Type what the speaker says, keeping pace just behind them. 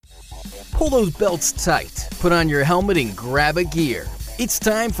Pull those belts tight, put on your helmet, and grab a gear. It's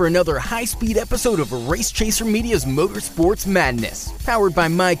time for another high-speed episode of Race Chaser Media's Motorsports Madness, powered by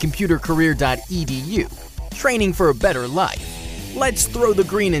mycomputercareer.edu. Training for a better life. Let's throw the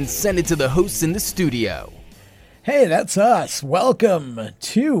green and send it to the hosts in the studio. Hey, that's us. Welcome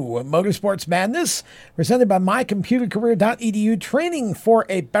to Motorsports Madness, presented by mycomputercareer.edu. Training for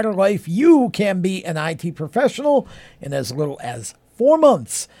a better life. You can be an IT professional in as little as 4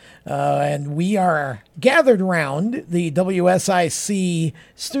 months. And we are gathered around the WSIC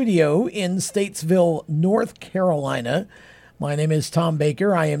studio in Statesville, North Carolina. My name is Tom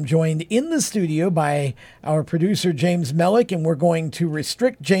Baker. I am joined in the studio by our producer, James Mellick, and we're going to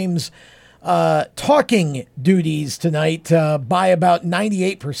restrict James' talking duties tonight by about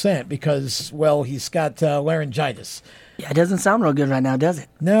 98% because, well, he's got laryngitis. Yeah, it doesn't sound real good right now, does it?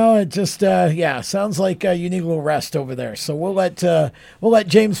 No, it just sounds like you need a little rest over there. So we'll let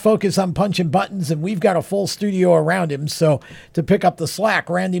James focus on punching buttons, and we've got a full studio around him. So to pick up the slack,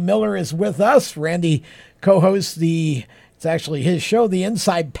 Randy Miller is with us. Randy co-hosts it's actually his show, The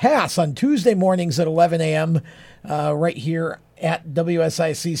Inside Pass, on Tuesday mornings at 11 a.m. Right here at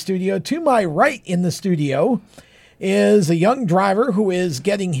WSIC studio. To my right in the studio is a young driver who is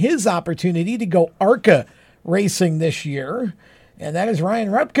getting his opportunity to go ARCA racing this year, and that is Ryan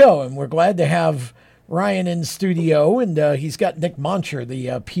Repko, and we're glad to have Ryan in studio, and he's got Nick Moncher,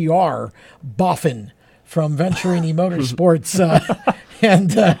 the PR boffin from Venturini Motorsports,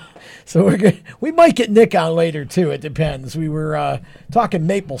 and so we might get Nick on later too. It depends. We were talking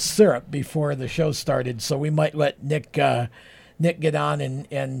maple syrup before the show started, so we might let Nick get on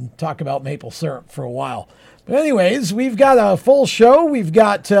and talk about maple syrup for a while. But anyways, we've got a full show. We've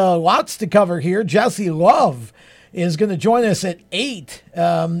got lots to cover here. Jesse Love is going to join us at 8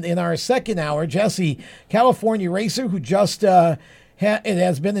 in our second hour. Jesse, California racer who just, it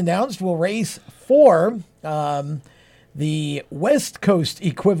has been announced, will race for the West Coast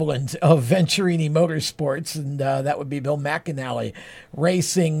equivalent of Venturini Motorsports, and that would be Bill McAnally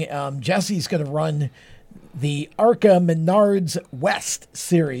racing. Jesse's going to run the ARCA Menards West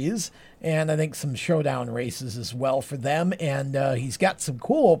Series, and I think some showdown races as well for them. And he's got some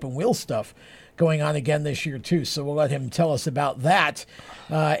cool open wheel stuff going on again this year too. So we'll let him tell us about that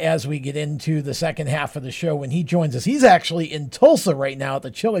as we get into the second half of the show when he joins us. He's actually in Tulsa right now at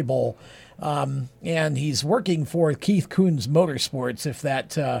the Chili Bowl, and he's working for Keith Kunz Motorsports, if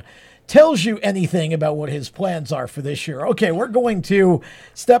that tells you anything about what his plans are for this year. Okay, we're going to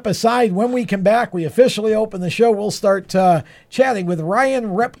step aside. When we come back, we officially open the show. We'll start chatting with Ryan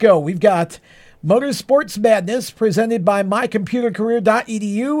Repko. We've got Motorsports Madness presented by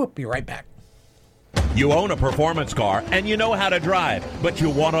mycomputercareer.edu. Be right back. You own a performance car and you know how to drive, but you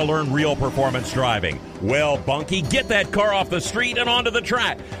want to learn real performance driving. Well, Bunky, get that car off the street and onto the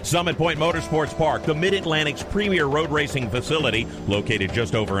track. Summit Point Motorsports Park, the Mid-Atlantic's premier road racing facility, located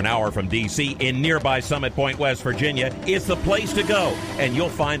just over an hour from D.C. in nearby Summit Point, West Virginia, is the place to go. And you'll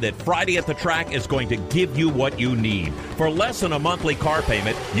find that Friday at the Track is going to give you what you need. For less than a monthly car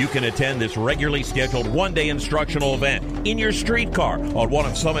payment, you can attend this regularly scheduled one-day instructional event in your street car on one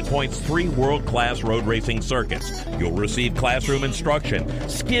of Summit Point's 3 world-class road racing circuits. You'll receive classroom instruction,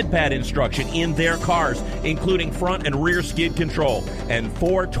 skid pad instruction in their cars, including front and rear skid control, and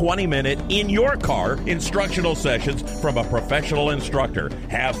 4 20-minute in-your-car instructional sessions from a professional instructor.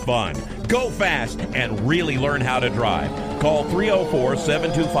 Have fun, go fast, and really learn how to drive. Call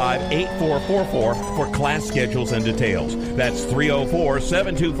 304-725-8444 for class schedules and details. That's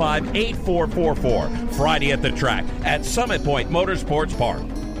 304-725-8444. Friday at the Track at Summit Point Motorsports Park.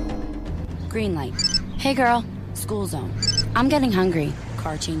 Green light. Hey girl, school zone. I'm getting hungry.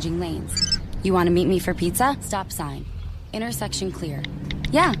 Car changing lanes. You want to meet me for pizza? Stop sign. Intersection clear.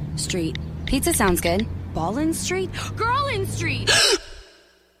 Yeah, street. Pizza sounds good. Ball in street? Girl in street!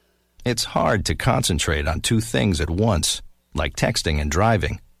 It's hard to concentrate on 2 things at once, like texting and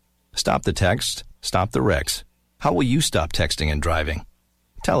driving. Stop the text, stop the wrecks. How will you stop texting and driving?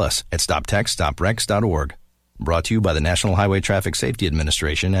 Tell us at stoptextstoprex.org. Brought to you by the National Highway Traffic Safety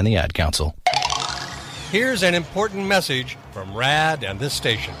Administration and the Ad Council. Here's an important message from RAD and this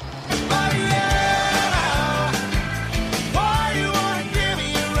station.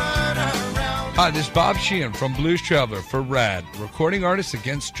 Hi, this is Bob Sheehan from Blues Traveler for RAD, recording artists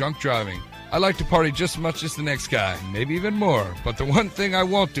against drunk driving. I like to party just as much as the next guy, maybe even more, but the one thing I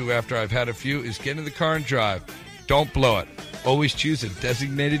won't do after I've had a few is get in the car and drive. Don't blow it. Always choose a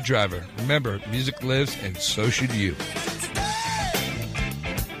designated driver. Remember, music lives, and so should you.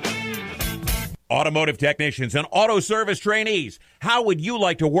 Automotive technicians and auto service trainees, how would you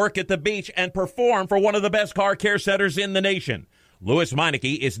like to work at the beach and perform for one of the best car care centers in the nation? Louis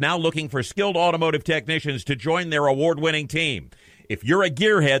Meineke is now looking for skilled automotive technicians to join their award-winning team. If you're a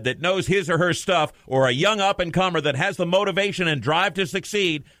gearhead that knows his or her stuff, or a young up-and-comer that has the motivation and drive to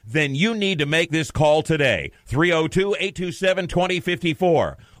succeed, then you need to make this call today.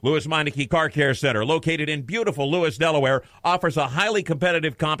 302-827-2054. Louis Meineke Car Care Center, located in beautiful Lewis, Delaware, offers a highly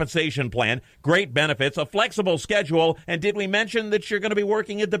competitive compensation plan, great benefits, a flexible schedule, and did we mention that you're going to be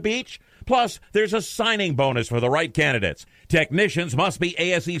working at the beach? Plus, there's a signing bonus for the right candidates. Technicians must be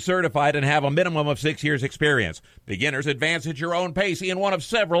ASE certified and have a minimum of 6 years experience. Beginners advance at your own pace in one of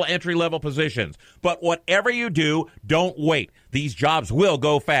several entry-level positions. But whatever you do, don't wait. These jobs will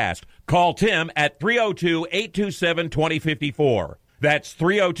go fast. Call Tim at 302-827-2054. That's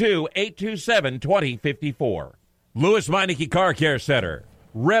 302-827-2054. Louis Meineke Car Care Center.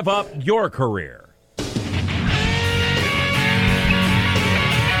 Rev up your career.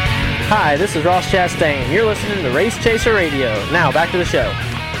 Hi, this is Ross Chastain. You're listening to Race Chaser Radio. Now, back to the show.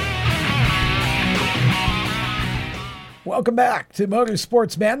 Welcome back to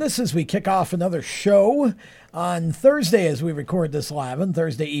Motorsports Madness as we kick off another show on Thursday as we record this live on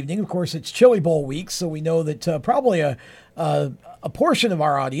Thursday evening. Of course, it's Chili Bowl week, so we know that probably a portion of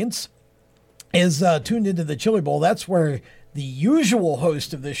our audience is tuned into the Chili Bowl. That's where the usual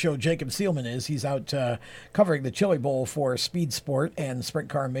host of this show, Jacob Seelman, is. He's out covering the Chili Bowl for Speed Sport and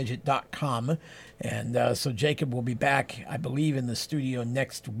SprintCarMidget.com. And so Jacob will be back, I believe, in the studio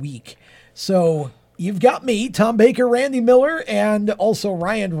next week. So you've got me, Tom Baker, Randy Miller, and also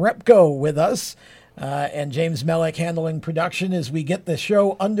Ryan Repko with us. And James Mellick handling production as we get the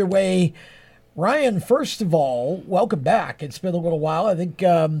show underway. Ryan, first of all, welcome back. It's been a little while. I think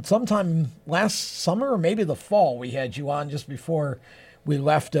sometime last summer or maybe the fall we had you on just before we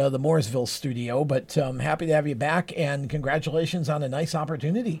left the Mooresville studio. But happy to have you back, and congratulations on a nice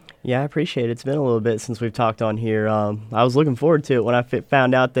opportunity. Yeah, I appreciate it. It's been a little bit since we've talked on here. I was looking forward to it when I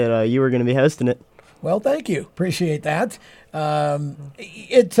found out that you were going to be hosting it. Well, thank you. Appreciate that.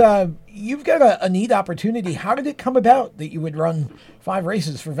 You've got a neat opportunity. How did it come about that you would run 5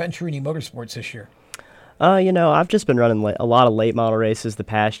 races for Venturini Motorsports this year? I've just been running a lot of late model races the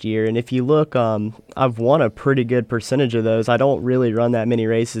past year, and if you look, I've won a pretty good percentage of those. I don't really run that many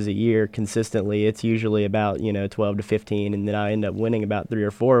races a year consistently. It's usually about 12 to 15, and then I end up winning about 3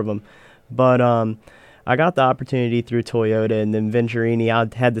 or 4 of them. But I got the opportunity through Toyota, and then Venturini, I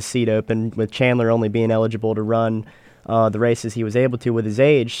had the seat open with Chandler only being eligible to run the races he was able to with his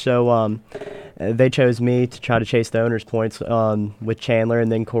age. So they chose me to try to chase the owner's points with Chandler,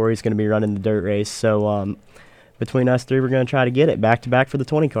 and then Corey's going to be running the dirt race. So between us 3, we're going to try to get it back-to-back for the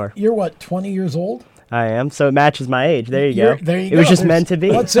 20 car. You're what, 20 years old? I am, so it matches my age. There you go. There you it go. was just meant to be.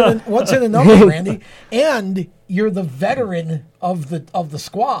 What's in a number, Randy? And you're the veteran of the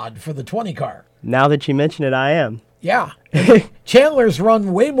squad for the 20 car. Now that you mention it, I am. Yeah. Chandler's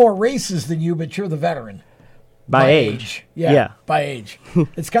run way more races than you, but you're the veteran. By age. Yeah, by age.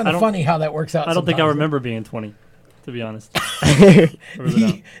 It's kind of funny how that works out. I don't think I remember being 20, to be honest. I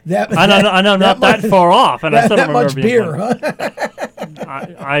know, not that far off, and I still don't remember much being beer, 20. huh?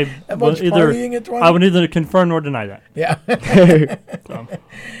 I much partying at 20? I would neither confirm nor deny that. Yeah. So.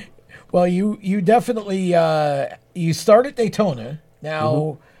 Well, you definitely you start at Daytona.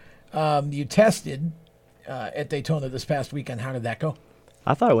 Now, you tested at Daytona this past weekend. How did that go?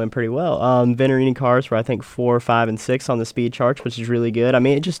 I thought it went pretty well. Venturini cars were, I think, 4, 5, and 6 on the speed charts, which is really good. I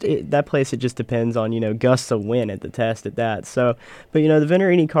mean, that place, it just depends on, gusts of wind at the test at that. So, but, the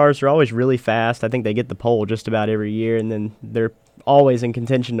Venturini cars are always really fast. I think they get the pole just about every year, and then they're always in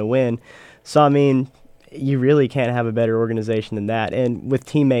contention to win. So, I mean, you really can't have a better organization than that. And with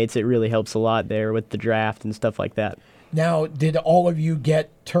teammates, it really helps a lot there with the draft and stuff like that. Now, did all of you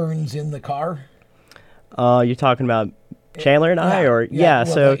get turns in the car? You're talking about Chandler and I, or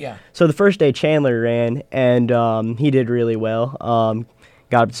so the first day Chandler ran, and he did really well.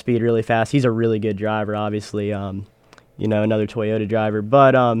 Got up to speed really fast. He's a really good driver, obviously. Another Toyota driver.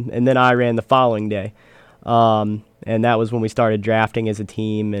 But and then I ran the following day, and that was when we started drafting as a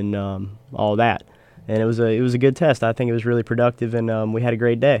team and all that. And it was a good test. I think it was really productive, and we had a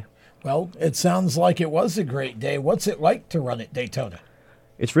great day. Well, it sounds like it was a great day. What's it like to run at Daytona?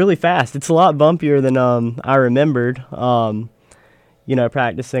 It's really fast. It's a lot bumpier than I remembered.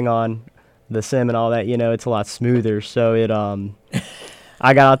 Practicing on the sim and all that, it's a lot smoother. So it,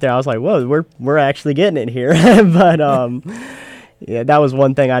 I got out there, I was like, whoa, we're actually getting it here. But yeah, that was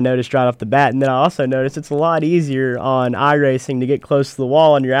one thing I noticed right off the bat. And then I also noticed it's a lot easier on iRacing to get close to the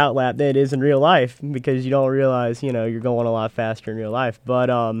wall on your outlap than it is in real life, because you don't realize, you're going a lot faster in real life. But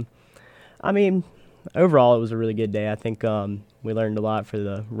I mean, overall, it was a really good day. I think we learned a lot for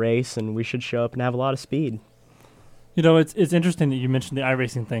the race, and we should show up and have a lot of speed. You know, it's interesting that you mentioned the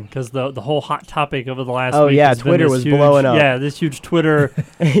iRacing thing because the whole hot topic over the last Oh week yeah, has Twitter been was huge, blowing up. Yeah, this huge Twitter,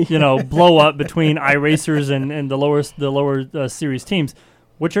 blow up between iRacers and the lower series teams.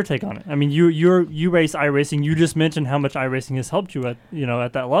 What's your take on it? I mean, you race iRacing. You just mentioned how much iRacing has helped you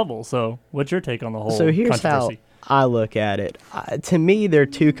at that level. So, what's your take on the whole? So here's controversy? how I look at it. To me, they're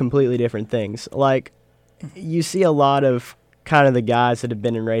two completely different things. Like, you see a lot of kind of the guys that have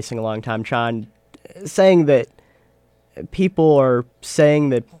been in racing a long time saying that people are saying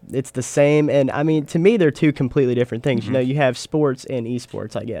that it's the same. And, I mean, to me, they're two completely different things. Mm-hmm. You have sports and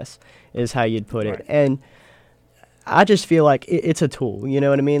esports, I guess, is how you'd put it. And I just feel like it's a tool, you know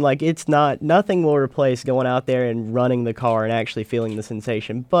what I mean? Like, nothing will replace going out there and running the car and actually feeling the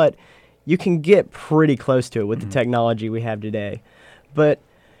sensation. But you can get pretty close to it with the technology we have today. But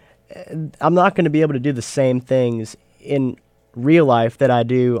I'm not going to be able to do the same things in real life that I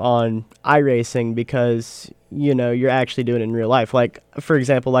do on iRacing because, you're actually doing it in real life. Like, for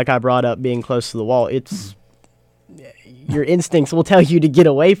example, like I brought up being close to the wall, it's your instincts will tell you to get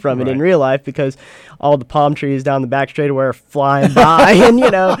away from it in real life because all the palm trees down the back straightaway are flying by and,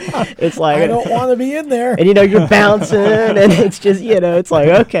 it's like... I don't want to be in there. And, you're bouncing and it's just, it's like,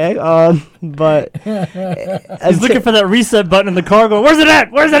 okay, but... He's looking for that reset button in the car going, where's it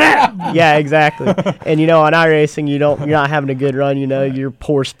at? Where's it at? Yeah, exactly. And, on iRacing, you're not having a good run, you're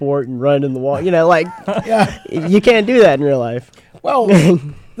poor sport and running in the wall, you can't do that in real life. Well,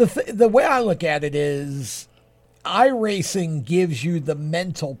 the way I look at it is... iRacing gives you the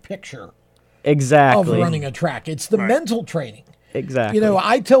mental picture of running a track. It's the mental training. Exactly.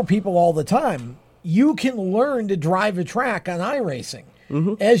 I tell people all the time, you can learn to drive a track on iRacing.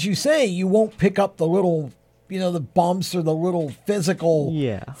 Mm-hmm. As you say, you won't pick up the little, the bumps or the little physical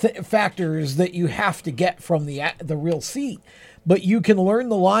factors that you have to get from the real seat. But you can learn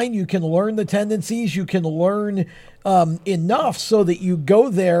the line, you can learn the tendencies, you can learn enough so that you go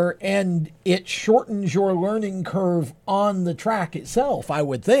there and it shortens your learning curve on the track itself, I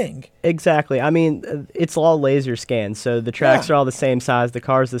would think. Exactly. I mean, it's all laser scans, so the tracks are all the same size, the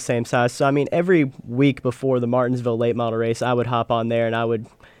car's the same size. So, I mean, every week before the Martinsville late model race, I would hop on there and I would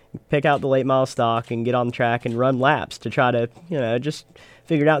pick out the late model stock and get on the track and run laps to try to, just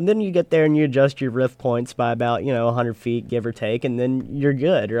figure it out. And then you get there and you adjust your RIF points by about, 100 feet, give or take, and then you're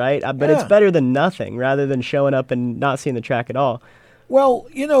good, right? But it's better than nothing rather than showing up and not seeing the track at all. Well,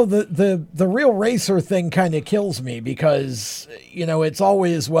 the real racer thing kind of kills me because, it's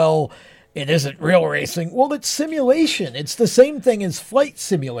always, it isn't real racing. Well, it's simulation. It's the same thing as flight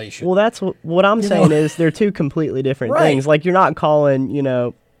simulation. Well, that's what I'm saying is they're two completely different things. Like, you're not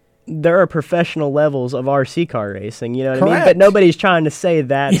calling, there are professional levels of RC car racing, you know what I mean? But nobody's trying to say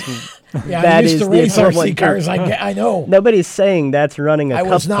that's I used to race RC cars. I know. Nobody's saying that's running a cup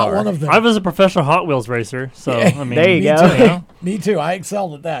car. I was not one of them. I was a professional Hot Wheels racer, so I mean, there you go. Me too. I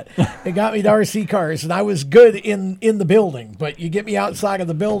excelled at that. It got me to RC cars, and I was good in the building. But you get me outside of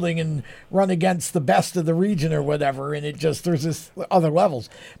the building and run against the best of the region or whatever, and there's this other levels.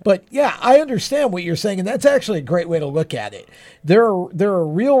 But yeah, I understand what you're saying, and that's actually a great way to look at it. There are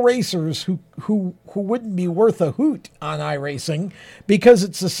real racers who wouldn't be worth a hoot on iRacing because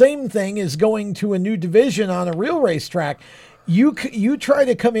it's the same thing as going to a new division on a real racetrack. You try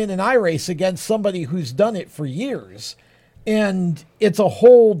to come in and iRace against somebody who's done it for years, and it's a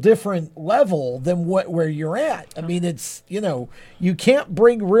whole different level than where you're at. I mean, it's, you can't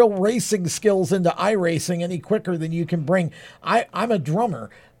bring real racing skills into iRacing any quicker than you can bring. I'm a drummer,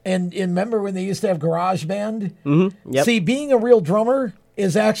 and remember when they used to have GarageBand? Mm-hmm. Yep. See, being a real drummer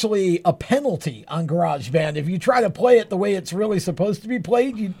is actually a penalty on GarageBand. If you try to play it the way it's really supposed to be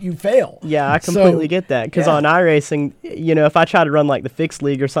played, you fail. Yeah, I completely get that. Because on iRacing, if I try to run like the fixed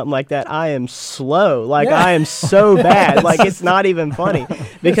league or something like that, I am slow. Like, I am so bad. Like, it's not even funny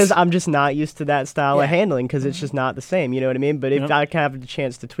because I'm just not used to that style of handling because it's just not the same. You know what I mean? But if I can have the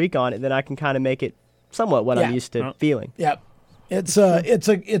chance to tweak on it, then I can kind of make it somewhat what I'm used to feeling. Yep. It's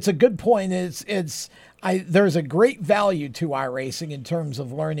a good point. There's a great value to iRacing in terms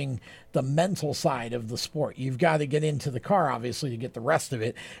of learning the mental side of the sport. You've got to get into the car, obviously, to get the rest of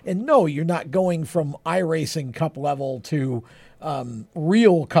it. And no, you're not going from iRacing cup level to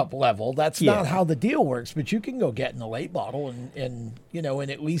real cup level. That's not how the deal works. But you can go get in the late model and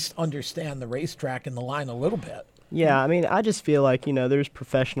at least understand the racetrack and the line a little bit. Yeah, I mean, I just feel like, there's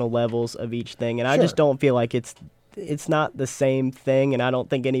professional levels of each thing. And I just don't feel like it's not the same thing, and I don't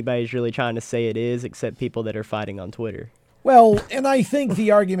think anybody's really trying to say it is, except people that are fighting on Twitter. Well, and I think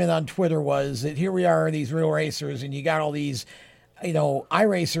the argument on Twitter was that here we are, these real racers, and you got all these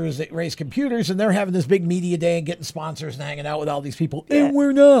iRacers that race computers, and they're having this big media day and getting sponsors and hanging out with all these people, and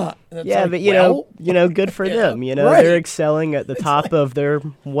we're not. And it's but good for them. right. They're excelling at the top of their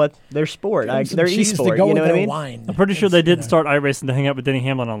sport, their e-sport. You know what I mean? Wine. I'm pretty sure they didn't start iRacing to hang out with Denny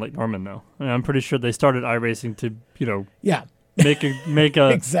Hamlin on Lake Norman, though. I'm pretty sure they started iRacing to, make a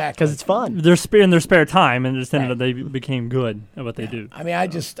exactly because it's fun. In their spare time, and just ended up they became good at what they do. I mean,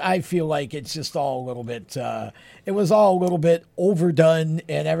 I feel like it's just all a little bit. It was all a little bit overdone,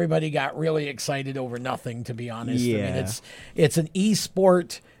 and everybody got really excited over nothing. To be honest, Yeah. I mean, it's an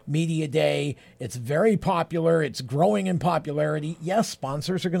e-sport media day. It's very popular. It's growing in popularity. Yes,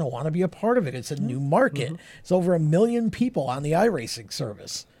 sponsors are going to want to be a part of it. It's a new market. It's over 1 million people on the iRacing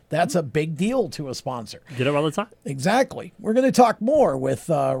service. That's a big deal to a sponsor. Get it while it's hot. Exactly. We're going to talk more with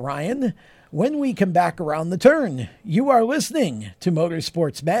Ryan when we come back around the turn. You are listening to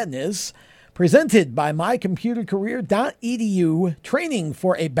Motorsports Madness, presented by mycomputercareer.edu, training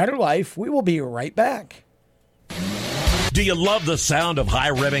for a better life. We will be right back. Do you love the sound of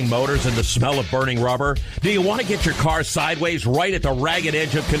high-revving motors and the smell of burning rubber? Do you want to get your car sideways right at the ragged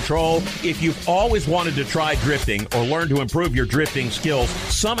edge of control? If you've always wanted to try drifting or learn to improve your drifting skills,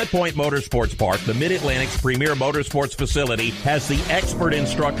 Summit Point Motorsports Park, the Mid-Atlantic's premier motorsports facility, has the expert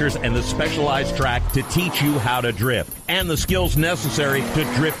instructors and the specialized track to teach you how to drift and the skills necessary to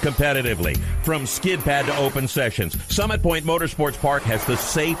drift competitively. From skid pad to open sessions, Summit Point Motorsports Park has the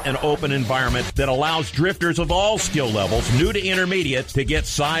safe and open environment that allows drifters of all skill levels, new to intermediate, to get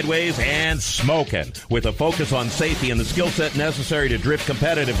sideways and smoking. With a focus on safety and the skill set necessary to drift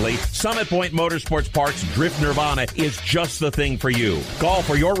competitively, Summit Point Motorsports Park's Drift Nirvana is just the thing for you. Call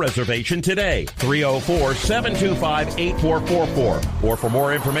for your reservation today, 304-725-8444. Or for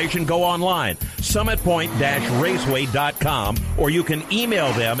more information, go online, summitpoint-raceway.com, or you can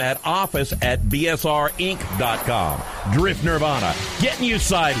email them at office@bsrinc.com. Drift Nirvana, getting you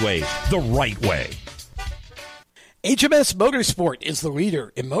sideways the right way. HMS Motorsport is the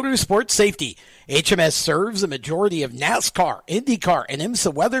leader in motorsport safety. HMS serves a majority of NASCAR, IndyCar, and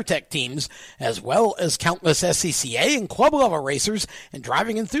IMSA WeatherTech teams, as well as countless SCCA and club-level racers and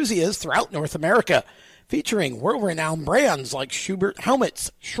driving enthusiasts throughout North America. Featuring world-renowned brands like Schubert helmets,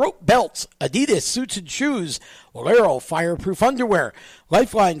 Schroep belts, Adidas suits and shoes, Olero fireproof underwear,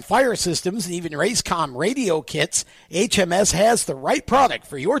 Lifeline fire systems, and even Racecom radio kits, HMS has the right product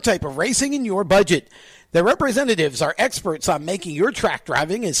for your type of racing and your budget. Their representatives are experts on making your track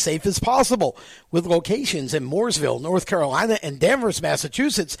driving as safe as possible. With locations in Mooresville, North Carolina, and Danvers,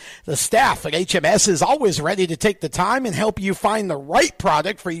 Massachusetts, the staff at HMS is always ready to take the time and help you find the right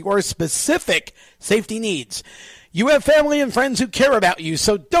product for your specific safety needs. You have family and friends who care about you,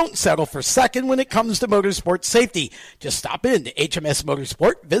 so don't settle for second when it comes to motorsport safety. Just stop in to HMS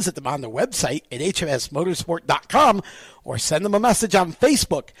Motorsport, visit them on their website at hmsmotorsport.com, or send them a message on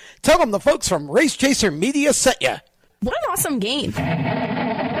Facebook. Tell them the folks from Race Chaser Media sent you. What an awesome game.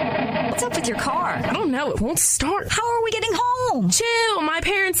 What's up with your car? I don't know. It won't start. How are we getting home? Chill. My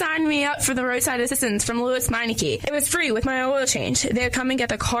parents signed me up for the roadside assistance from Lewis Meineke. It was free with my oil change. They'd come and get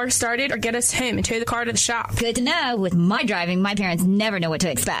the car started or get us home and tow the car to the shop. Good to know. With my driving, my parents never know what to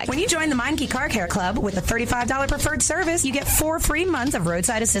expect. When you join the Meineke Car Care Club with a $35 preferred service, you get 4 free months of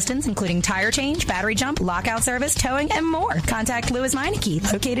roadside assistance, including tire change, battery jump, lockout service, towing, and more. Contact Lewis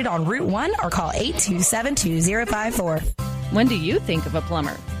Meineke, located on Route 1, or call 827-2054. When do you think of a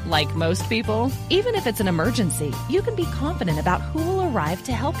plumber? Like most people, even if it's an emergency, you can be confident about who will arrive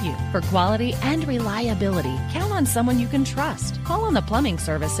to help you. For quality and reliability, count on someone you can trust. Call on the plumbing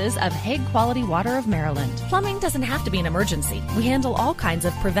services of Hague Quality Water of Maryland. Plumbing doesn't have to be an emergency. We handle all kinds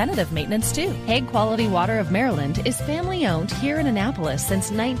of preventative maintenance too. Hague Quality Water of Maryland is family owned here in Annapolis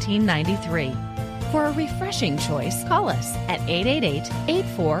since 1993. For a refreshing choice, call us at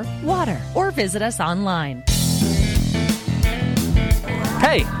 888-84-WATER or visit us online.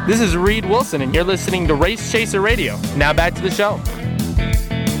 Hey, this is Reed Wilson, and you're listening to Race Chaser Radio. Now back to the show.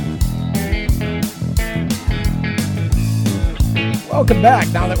 Welcome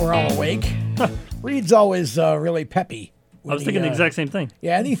back, now that we're all awake. Reed's always really peppy. I was thinking the exact same thing.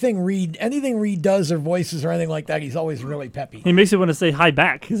 Yeah, anything Reed does or voices or anything like that, he's always really peppy. He makes you want to say hi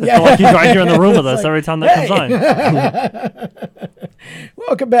back, because I feel like he's right here in the room with us every time that comes on.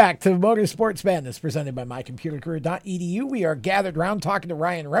 Welcome back to Motorsports Madness, presented by mycomputercareer.edu. We are gathered around talking to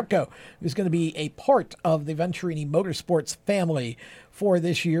Ryan Repko, who's going to be a part of the Venturini Motorsports family for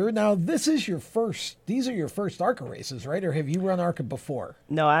this year. Now, these are your first ARCA races, right? Or have you run ARCA before?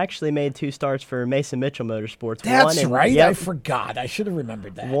 No, I actually made 2 starts for Mason Mitchell Motorsports. That's right. Yep. I forgot. I should have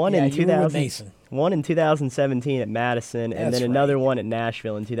remembered that. One in 2017 at Madison, and then another one at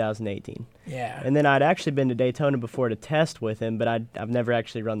Nashville in 2018. Yeah. And then I'd actually been to Daytona before to test with him, but I've never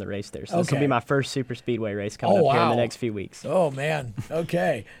actually run the race there. So this will be my first super speedway race coming up here in the next few weeks. Oh, man.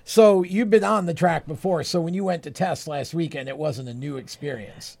 Okay. So you've been on the track before. So when you went to test last weekend, it wasn't a new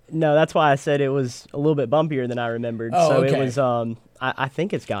experience. No, that's why I said it was a little bit bumpier than I remembered. It was I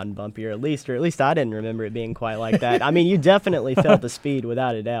think it's gotten bumpier or at least I didn't remember it being quite like that. I mean, you definitely felt the speed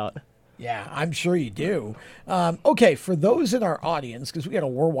without a doubt. Yeah, I'm sure you do. Okay, for those in our audience, because we got a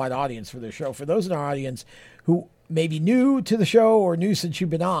worldwide audience for this show, for those in our audience who may be new to the show or new since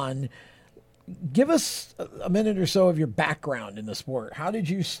you've been on, give us a minute or so of your background in the sport. How did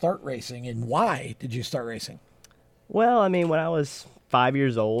you start racing, and why did you start racing? Well, I mean, when I was 5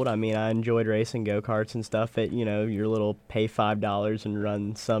 years old, I enjoyed racing go-karts and stuff at, your little pay $5 and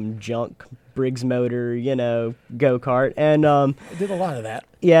run some junk Briggs motor, go-kart. And I did a lot of that.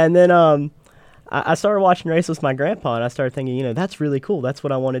 Yeah, and then I started watching races with my grandpa, and I started thinking, that's really cool. That's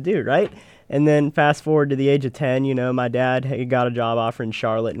what I want to do, right? And then fast forward to the age of 10, my dad had got a job offer in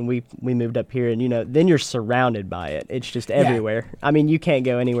Charlotte, and we moved up here, and, then you're surrounded by it. It's just everywhere. Yeah. I mean, you can't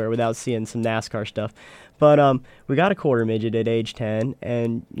go anywhere without seeing some NASCAR stuff. But we got a quarter midget at age 10,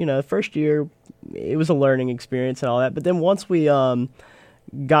 and, the first year, it was a learning experience and all that. But then once we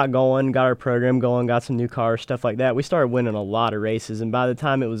got going, got our program going, got some new cars, stuff like that, we started winning a lot of races. And by the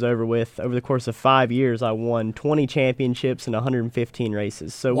time it was over with, over the course of 5 years, I won 20 championships and 115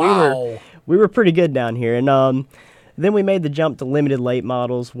 races. So we were pretty good down here. And then we made the jump to limited late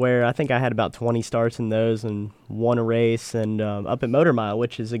models, where I think I had about 20 starts in those and won a race, and up at Motor Mile,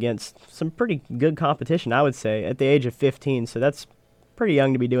 which is against some pretty good competition, I would say, at the age of 15. So that's pretty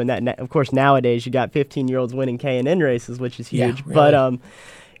young to be doing that. Of course, nowadays you got 15-year-olds winning K&N races, which is huge. Yeah, really.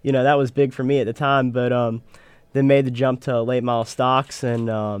 But that was big for me at the time. But then made the jump to late model stocks,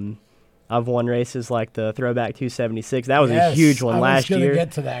 and I've won races like the Throwback 276. That was a huge one last year. I was going to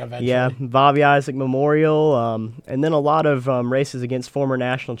get to that eventually. Yeah, Bobby Isaac Memorial, and then a lot of races against former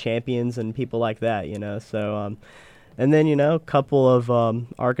national champions and people like that. So. And then a couple of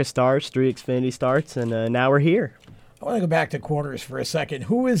ARCA starts, 3 Xfinity starts, and now we're here. I want to go back to quarters for a second.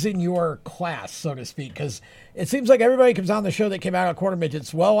 Who is in your class, so to speak? Because it seems like everybody comes on the show that came out of quarter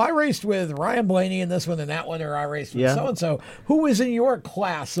midgets. Well, I raced with Ryan Blaney in this one and that one, or I raced with so-and-so. Who is in your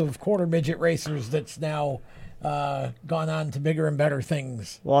class of quarter midget racers that's now gone on to bigger and better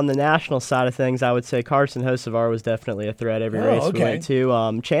things? Well, on the national side of things, I would say Carson Hocevar was definitely a threat every race we went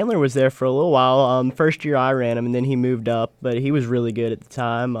to. Chandler was there for a little while. First year I ran him, and then he moved up, but he was really good at the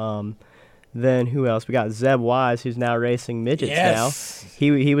time. Then who else? We got Zeb Wise, who's now racing midgets now.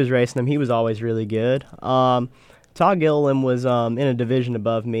 He was racing them. He was always really good. Todd Gilliam was in a division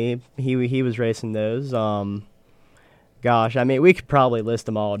above me. He was racing those. Gosh, we could probably list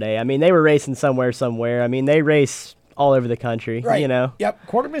them all day. They were racing somewhere. They race all over the country, right. Yep,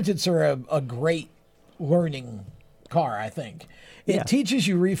 quarter midgets are a great learning car, I think. It teaches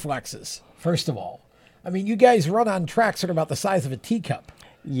you reflexes, first of all. You guys run on tracks that are about the size of a teacup.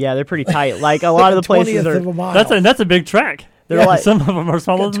 Yeah, they're pretty tight. Like a lot of the places are. That's a big track. They're like some of them are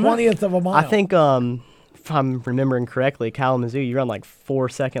smaller than 20th of a mile. I think if I'm remembering correctly, Kalamazoo, you run like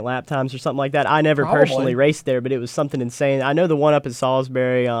 4-second lap times or something like that. I never personally raced there, but it was something insane. I know the one up at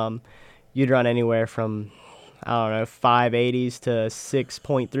Salisbury, you'd run anywhere from 580s to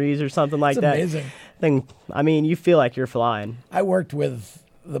 6.3s or something like that. Amazing. You feel like you're flying. I worked with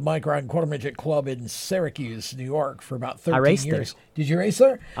the Micron Quarter Midget Club in Syracuse, New York, for about 13 years. There. Did you race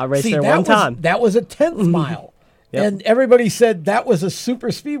there? I raced there one time. That was a 10th mile. Yep. And everybody said that was a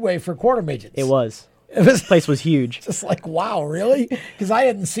super speedway for quarter midgets. It was. This place was huge. Just like, wow, really? Because I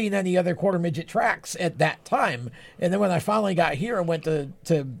hadn't seen any other quarter midget tracks at that time. And then when I finally got here and went to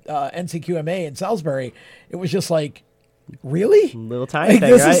NCQMA in Salisbury, it was just like, really? Little tiny thing,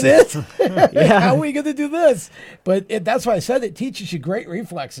 this right? is it? Yeah. How are we going to do this? But that's why I said it teaches you great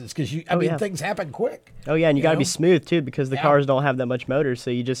reflexes, because things happen quick. Oh, yeah, and you got to be smooth, too, because the cars don't have that much motor.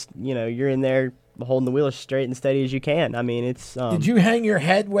 So you just, you're in there holding the wheel as straight and steady as you can. It's. Did you hang your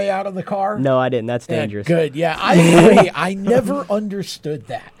head way out of the car? No, I didn't. That's dangerous. Good. Yeah, I never understood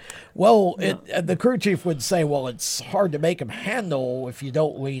that. Well, the crew chief would say, well, it's hard to make them handle if you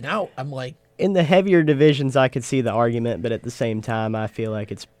don't lean out. I'm like, in the heavier divisions, I could see the argument, but at the same time, I feel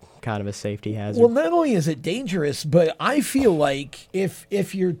like it's kind of a safety hazard. Well, not only is it dangerous, but I feel like if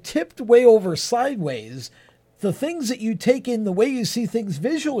you're tipped way over sideways, the things that you take in, the way you see things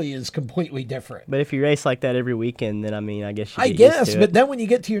visually is completely different. But if you race like that every weekend, then I mean, I guess you get guess, used to but it. then when you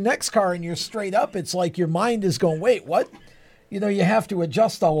get to your next car and you're straight up, it's like your mind is going, wait, what? You have to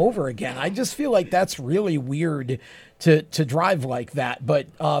adjust all over again. I just feel like that's really weird to drive like that. But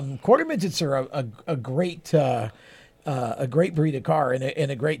quarter midgets are a great breed of car and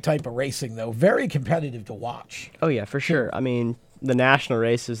a great type of racing, though. Very competitive to watch. Oh yeah, for sure. I mean, the national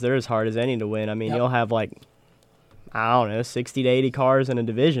races, they're as hard as any to win. I mean, you'll have like, I don't know, 60 to 80 cars in a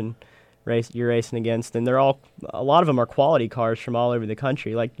division you're racing against, and a lot of them are quality cars from all over the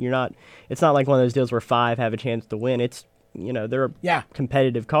country. Like it's not like one of those deals where 5 have a chance to win. It's they're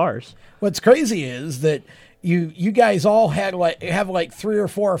competitive cars. What's crazy is that you guys all have like 3 or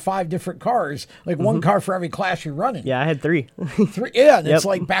 4 or 5 different cars, like one car for every class you're running. Yeah, I had 3. 3, yeah, and it's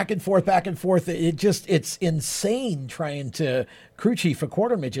like back and forth. It's insane trying to crew chief a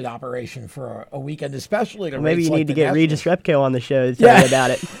quarter midget operation for a weekend, especially. Maybe you need to get Regis Repko on the show to tell you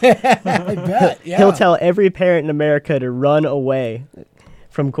about it. I bet. Yeah. He'll tell every parent in America to run away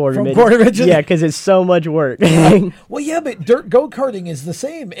from quarter midget. Yeah, because it's so much work. Well, yeah, but dirt go-karting is the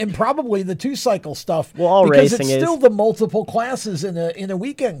same, and probably the 2-cycle stuff. Well, all because racing it's still the multiple classes in a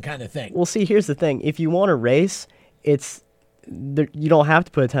weekend kind of thing. Well, see, here's the thing: if you want to race, you don't have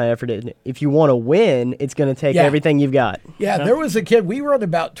to put a ton of effort in it. If you want to win, it's going to take everything you've got. Yeah, there was a kid. We run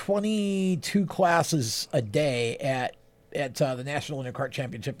about 22 classes a day at the National IndyCar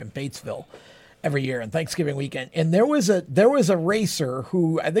Championship in Batesville every year on Thanksgiving weekend. And there was a racer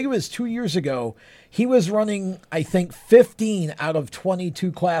who, I think it was 2 years ago, he was running, I think, 15 out of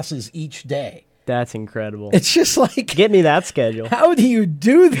 22 classes each day. That's incredible. It's just like, get me that schedule. How do you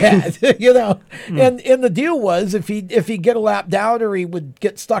do that? And the deal was if he'd get a lap down or he would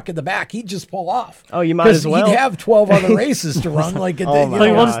get stuck in the back, he'd just pull off. Oh, you might as well. He'd have 12 other races to run. Like, oh my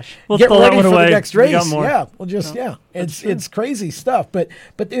gosh. We'll get ready for away. the next race. Yeah, it's crazy stuff. But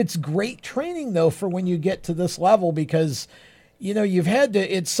it's great training though for when you get to this level because. You've had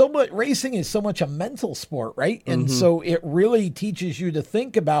to, racing is so much a mental sport, right? And so it really teaches you to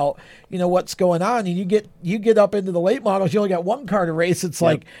think about, what's going on. And you get up into the late models, you only got one car to race. It's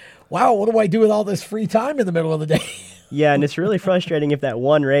like, wow, what do I do with all this free time in the middle of the day? Yeah, and it's really frustrating if that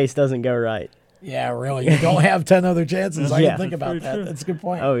one race doesn't go right. Yeah, really. You don't have 10 other chances. I can think about that. True. That's a good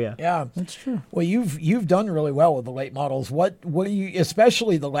point. Oh, yeah. Yeah. That's true. Well, you've done really well with the late models. What do you,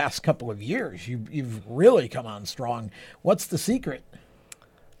 especially the last couple of years, you've really come on strong. What's the secret?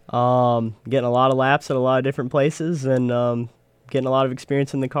 Getting a lot of laps at a lot of different places and getting a lot of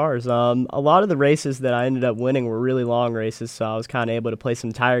experience in the cars. A lot of the races that I ended up winning were really long races, so I was kind of able to play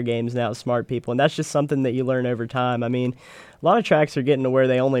some tire games and outsmart people, and that's just something that you learn over time. I mean, a lot of tracks are getting to where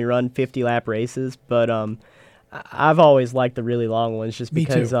they only run 50-lap races, but I've always liked the really long ones just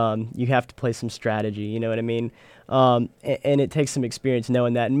because you have to play some strategy, you know what I mean? And it takes some experience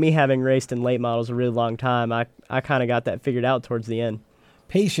knowing that. And me having raced in late models a really long time, I kind of got that figured out towards the end.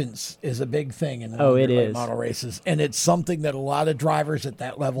 Patience is a big thing in late model races, and it's something that a lot of drivers at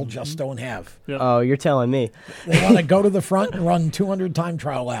that level just don't have. Yep. Oh, you're telling me. They want to go to the front and run 200 time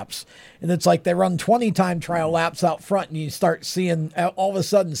trial laps, and it's like they run 20 time trial laps out front, and you start seeing all of a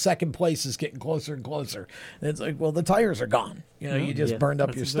sudden second place is getting closer and closer. And it's like, well, the tires are gone. You just burned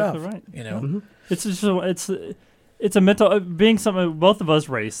up your exactly stuff. Right. It's just it's a mental being something. Both of us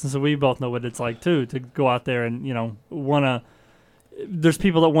race, and so we both know what it's like too to go out there and want to. There's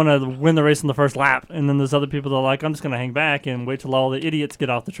people that want to win the race in the first lap, and then there's other people that are like, I'm just going to hang back and wait till all the idiots get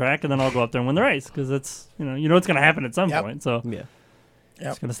off the track, and then I'll go up there and win the race because it's it's going to happen at some point. So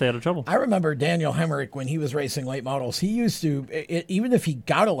it's going to stay out of trouble. I remember Daniel Hemrick when he was racing late models. He used to, even if he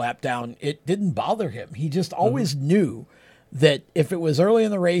got a lap down, it didn't bother him. He just always knew that if it was early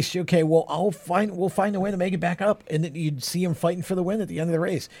in the race, okay, well, we'll find a way to make it back up, and then you'd see him fighting for the win at the end of the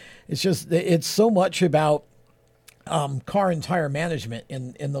race. It's so much about car and tire management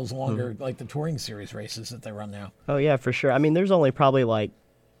in those longer, like the touring series races that they run now. Oh yeah, for sure. I mean, there's only probably like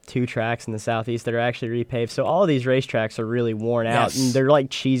 2 tracks in the Southeast that are actually repaved, so all of these racetracks are really worn out, and they're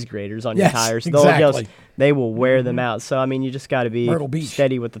like cheese graters on your tires. Exactly. They will wear them out. So I mean, you just got to be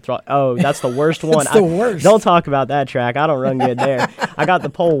steady with the throttle. Oh, that's the worst one. That's the worst. Don't talk about that track. I don't run good there. I got the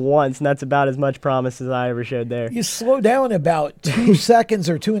pole once, and that's about as much promise as I ever showed there. You slow down about 2 seconds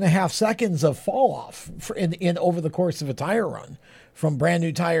or 2.5 seconds of fall off in over the course of a tire run. From brand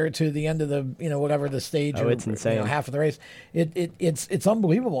new tire to the end of the whatever the stage or it's insane. Half of the race, it's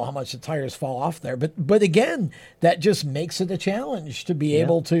unbelievable how much the tires fall off there. But again, that just makes it a challenge to be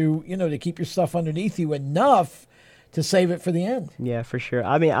able to to keep your stuff underneath you enough to save it for the end. Yeah, for sure.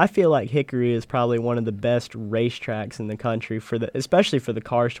 I mean, I feel like Hickory is probably one of the best racetracks in the country especially for the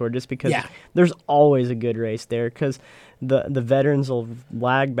car store, just because there's always a good race there. Because the veterans will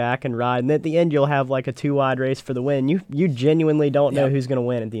lag back and ride, and at the end you'll have like a 2-wide race for the win. You genuinely don't know who's going to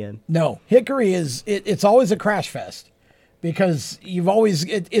win at the end. No, Hickory it's always a crash fest. Because you've always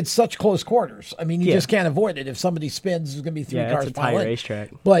it's such close quarters. I mean, you just can't avoid it. If somebody spins, there's going to be 3 cars. It's a tight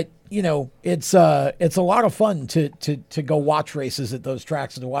racetrack. But it's a lot of fun to go watch races at those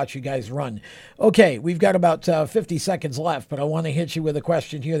tracks and to watch you guys run. Okay, we've got about 50 seconds left, but I want to hit you with a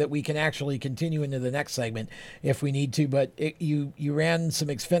question here that we can actually continue into the next segment if we need to. But you ran some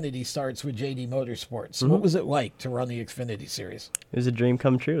Xfinity starts with JD Motorsports. Mm-hmm. What was it like to run the Xfinity series? It was a dream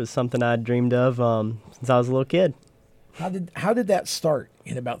come true. It was something I'd dreamed of since I was a little kid. How did that start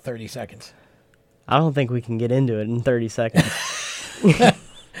in about 30 seconds? I don't think we can get into it in 30 seconds.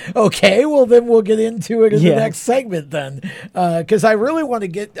 Okay, well then we'll get into it in the next segment then, because I really want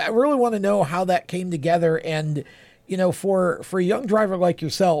to know how that came together, and for a young driver like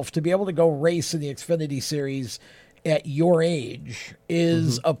yourself to be able to go race in the Xfinity series at your age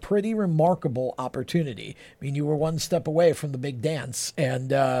is a pretty remarkable opportunity. I mean, you were one step away from the big dance,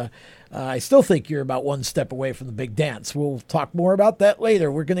 and I still think you're about one step away from the big dance. We'll talk more about that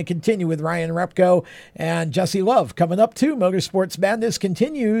later. We're going to continue with Ryan Repko and Jesse Love coming up too. Motorsports Madness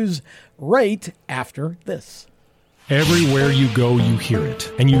continues right after this. Everywhere you go, you hear it,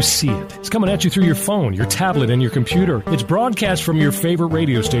 and you see it. It's coming at you through your phone, your tablet, and your computer. It's broadcast from your favorite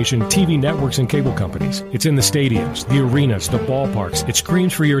radio station, TV networks, and cable companies. It's in the stadiums, the arenas, the ballparks. It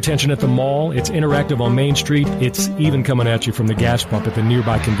screams for your attention at the mall. It's interactive on Main Street. It's even coming at you from the gas pump at the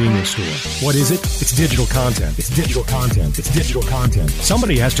nearby convenience store. What is it? It's digital content. It's digital content. It's digital content.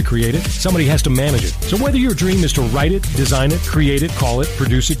 Somebody has to create it. Somebody has to manage it. So whether your dream is to write it, design it, create it, call it,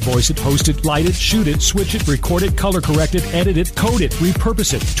 produce it, voice it, host it, light it, shoot it, switch it, record it, color correct it, edit it, code it,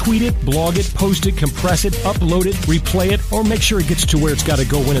 repurpose it, tweet it, blog it, post it, compress it, upload it, replay it, or make sure it gets to where it's got to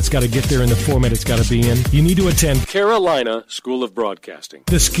go when it's got to get there in the format it's got to be in. You need to attend Carolina School of Broadcasting.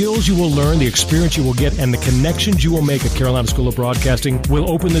 The skills you will learn, the experience you will get, and the connections you will make at Carolina School of Broadcasting will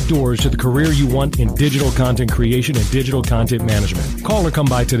open the doors to the career you want in digital content creation and digital content management. Call or come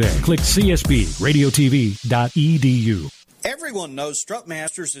by today. Click csbradiotv.edu. Everyone knows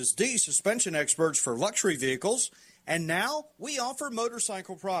Strutmasters is the suspension experts for luxury vehicles, and now we offer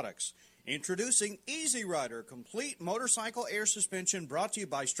motorcycle products. Introducing Easy Rider Complete Motorcycle Air Suspension, brought to you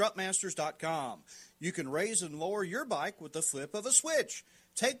by Strutmasters.com. You can raise and lower your bike with the flip of a switch.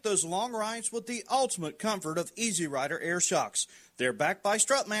 Take those long rides with the ultimate comfort of Easy Rider Air Shocks. They're backed by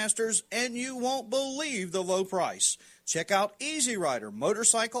Strutmasters, and you won't believe the low price. Check out Easy Rider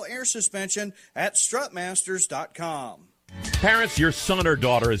Motorcycle Air Suspension at Strutmasters.com. Parents, your son or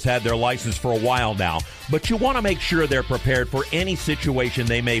daughter has had their license for a while now, but you want to make sure they're prepared for any situation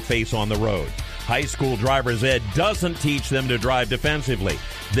they may face on the road. High school driver's ed doesn't teach them to drive defensively.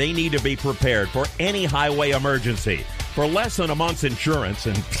 They need to be prepared for any highway emergency. For less than a month's insurance,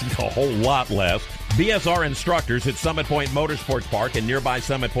 and a whole lot less, BSR instructors at Summit Point Motorsports Park in nearby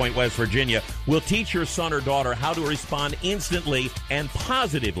Summit Point, West Virginia, will teach your son or daughter how to respond instantly and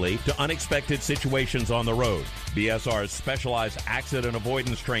positively to unexpected situations on the road. BSR's specialized accident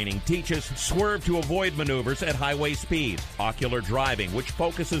avoidance training teaches swerve to avoid maneuvers at highway speeds, ocular driving, which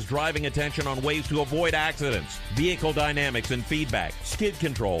focuses driving attention on ways to avoid accidents, vehicle dynamics and feedback, skid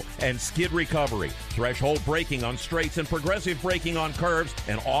control and skid recovery, threshold braking on straights and progressive braking on curves,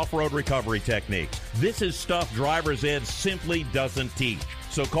 and off-road recovery techniques. This is stuff driver's ed simply doesn't teach.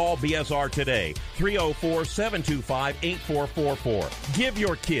 So call BSR today, 304-725-8444. Give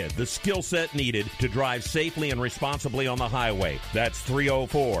your kid the skill set needed to drive safely and responsibly on the highway. That's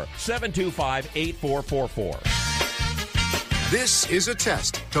 304-725-8444. This is a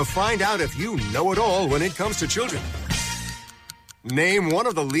test to find out if you know it all when it comes to children. Name one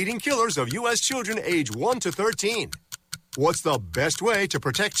of the leading killers of U.S. children age 1 to 13. What's the best way to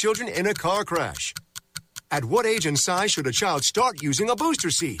protect children in a car crash? At what age and size should a child start using a booster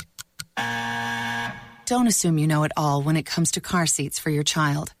seat? Don't assume you know it all when it comes to car seats for your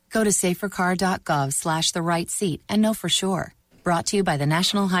child. Go to safercar.gov/the-right-seat and know for sure. Brought to you by the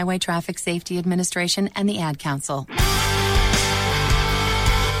National Highway Traffic Safety Administration and the Ad Council.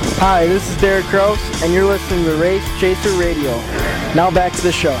 Hi, this is Derek Krause, and you're listening to Race Chaser Radio. Now back to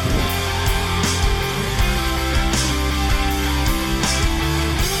the show.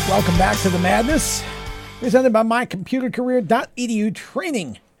 Welcome back to the Madness, presented by mycomputercareer.edu,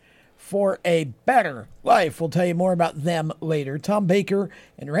 training for a better life. We'll tell you more about them later. Tom Baker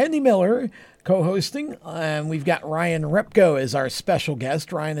and Randy Miller co-hosting, and we've got Ryan Repko as our special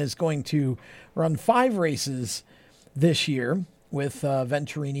guest. Ryan is going to run 5 races this year with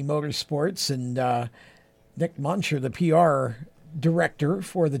Venturini Motorsports, and Nick Muncher, the PR director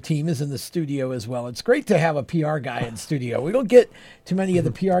for the team, is in the studio as well. It's great to have a PR guy in studio. We don't get too many of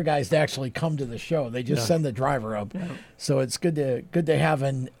the PR guys to actually come to the show. They just send the driver up. Yeah. So it's good to have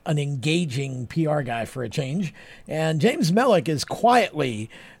an engaging PR guy for a change. And James Mellick is quietly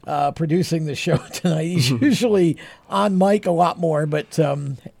producing the show tonight. He's usually on mic a lot more, but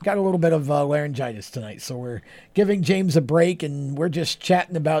got a little bit of laryngitis tonight. So we're giving James a break, and we're just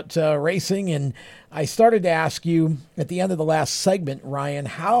chatting about racing. And I started to ask you at the end of the last segment, Ryan,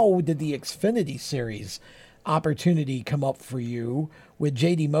 how did the Xfinity Series opportunity come up for you with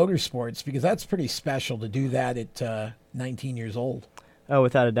JD Motorsports? Because that's pretty special to do that at 19 years old. Oh,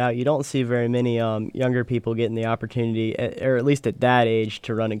 without a doubt. You don't see very many younger people getting the opportunity, or at least at that age,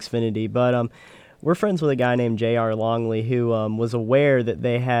 to run Xfinity. But we're friends with a guy named J.R. Longley who was aware that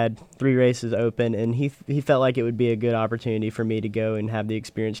they had 3 races open, and he felt like it would be a good opportunity for me to go and have the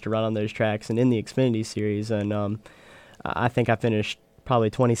experience to run on those tracks and in the Xfinity Series. And I think I finished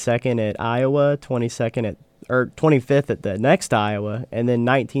probably 22nd at Iowa, 25th at the next Iowa, and then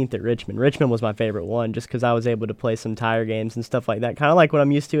 19th at Richmond. Richmond was my favorite one just because I was able to play some tire games and stuff like that, kind of like what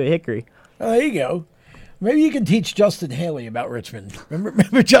I'm used to at Hickory. Oh, there you go. Maybe you can teach Justin Haley about Richmond.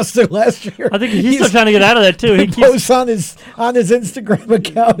 Remember Justin last year? I think he's still trying to get out of that too. He posts on his Instagram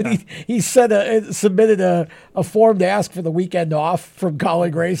account. He submitted a form to ask for the weekend off from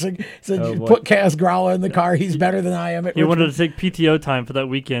Colleague Racing. He said, put Kaz Gralla in the car. He's better than I am at Richmond. He wanted to take PTO time for that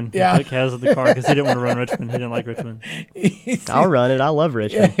weekend. Yeah. Put Kaz in the car because he didn't want to run Richmond. He didn't like Richmond. I'll run it. I love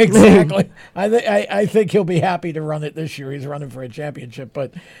Richmond. Yeah, exactly. I think he'll be happy to run it this year. He's running for a championship.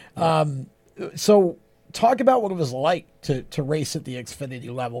 But so talk about what it was like to race at the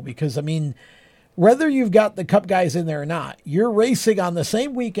Xfinity level, because, I mean, whether you've got the Cup guys in there or not, you're racing on the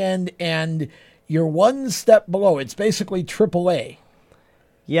same weekend and you're one step below. It's basically AAA.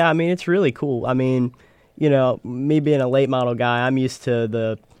 Yeah, I mean, it's really cool. I mean, you know, me being a late model guy, I'm used to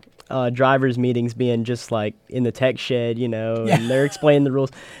the drivers' meetings being just like in the tech shed, you know, and they're explaining the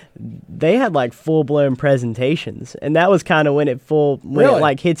rules. They had like full-blown presentations, and that was kind of when it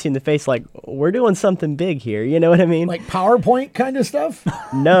like hits you in the face, like, we're doing something big here, you know what I mean? Like PowerPoint kind of stuff?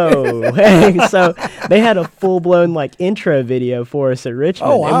 No. So they had a full-blown like intro video for us at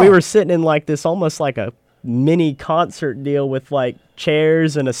Richmond, and we were sitting in like this almost like a mini concert deal with like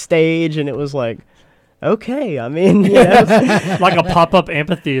chairs and a stage, and it was like, okay, I mean, you know, like a pop-up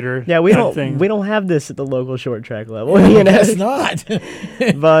amphitheater. Yeah, we don't have this at the local short track level. You know, it's not.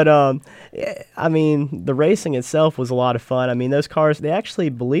 But I mean, the racing itself was a lot of fun. I mean, those cars, they actually,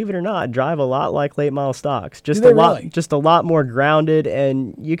 believe it or not, drive a lot like late model stocks. Just a lot more grounded,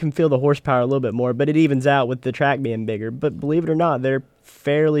 and you can feel the horsepower a little bit more. But it evens out with the track being bigger. But believe it or not, they're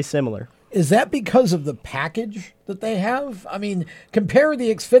fairly similar. Is that because of the package that they have? I mean, compare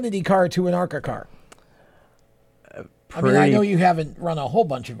the Xfinity car to an ARCA car. I mean, I know you haven't run a whole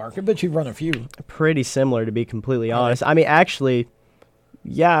bunch of ARCA, but you've run a few. Pretty similar, to be completely honest. I mean, actually,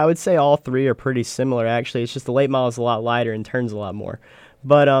 yeah, I would say all 3 are pretty similar, actually. It's just the late model is a lot lighter and turns a lot more.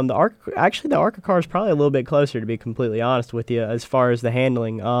 But the ARCA car is probably a little bit closer, to be completely honest with you, as far as the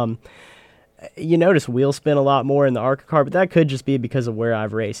handling. You notice wheel spin a lot more in the ARCA car, but that could just be because of where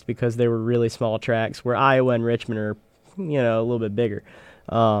I've raced, because they were really small tracks, where Iowa and Richmond are, you know, a little bit bigger.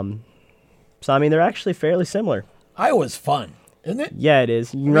 So, I mean, they're actually fairly similar. Iowa's fun, isn't it? Yeah, it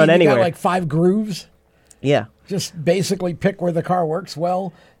is. You can run anywhere. You got like 5 grooves. Yeah. Just basically pick where the car works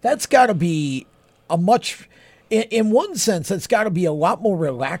well. That's got to be in one sense, that's got to be a lot more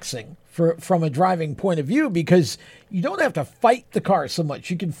relaxing from a driving point of view, because you don't have to fight the car so much.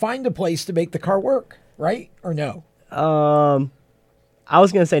 You can find a place to make the car work, right? Or no? I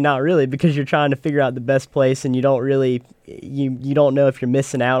was going to say not really, because you're trying to figure out the best place, and you don't really, you don't know if you're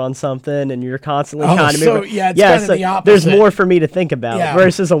missing out on something, and you're constantly trying to move. Yeah, it's kind of the opposite. There's more for me to think about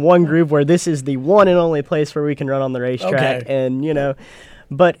versus a one groove where this is the one and only place where we can run on the racetrack, and, you know,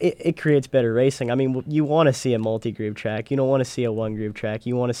 but it creates better racing. I mean, you want to see a multi-groove track. You don't want to see a one-groove track.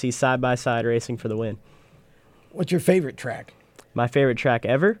 You want to see side-by-side racing for the win. What's your favorite track? My favorite track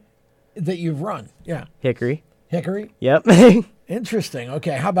ever? That you've run, yeah. Hickory. Hickory? Yep. Interesting.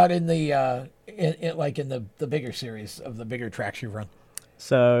 Okay, how about in the the bigger series of the bigger tracks you've run?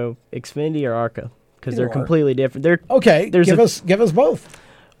 So Xfinity or ARCA, because they're completely different. Give us both.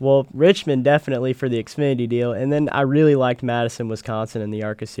 Well, Richmond definitely for the Xfinity deal, and then I really liked Madison, Wisconsin in the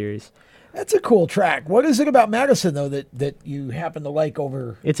ARCA series. That's a cool track. What is it about Madison though that you happen to like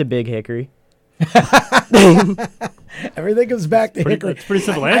over? It's a big Hickory. Everything comes back to Hickory. It's pretty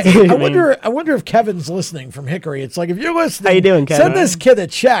simple answer. I wonder if Kevin's listening from Hickory. It's like, if you're listening, how you doing, Kevin? Send this kid a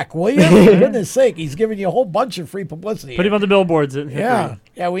check, will you? For goodness sake, he's giving you a whole bunch of free publicity. Put him on the billboards at Hickory.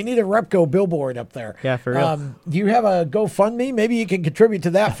 Yeah, we need a Repko billboard up there. Yeah, for real. Do you have a GoFundMe? Maybe you can contribute to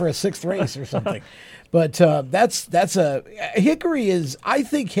that for a 6th race or something. But Hickory is. I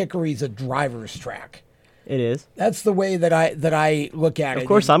think Hickory's a driver's track. It is. That's the way that I look at it. Of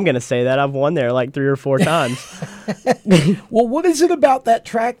course, I'm going to say that. I've won there like 3 or 4 times. Well, what is it about that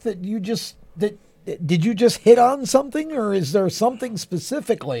track that you just did you just hit on something, or is there something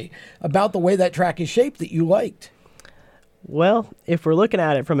specifically about the way that track is shaped that you liked? Well, if we're looking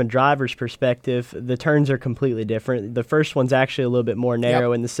at it from a driver's perspective, the turns are completely different. The first one's actually a little bit more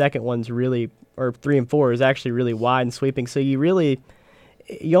narrow, and the second one's or 3 and 4 is actually really wide and sweeping. So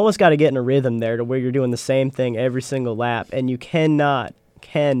you almost got to get in a rhythm there to where you're doing the same thing every single lap, and you cannot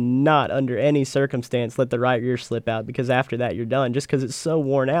under any circumstance let the right rear slip out, because after that you're done, just because it's so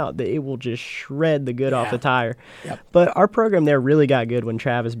worn out that it will just shred the good off the tire. Yep. But our program there really got good when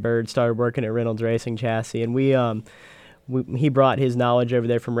Travis Bird started working at Reynolds Racing Chassis, and he brought his knowledge over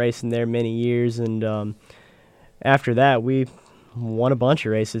there from racing there many years, and after that we won a bunch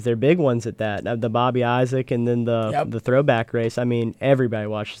of races. They're big ones at that. The Bobby Isaac, and then the throwback race. I mean, everybody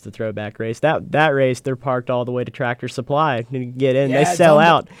watches the throwback race. That race, they're parked all the way to Tractor Supply to get in. They sell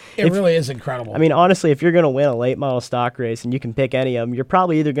out. It really is incredible. I mean, honestly, if you're going to win a late model stock race and you can pick any of them, you're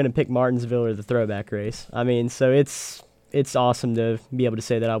probably either going to pick Martinsville or the throwback race. I mean, so it's awesome to be able to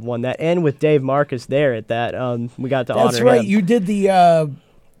say that I've won that. And with Dave Marcus there at that, we got to honor him. That's right. You did the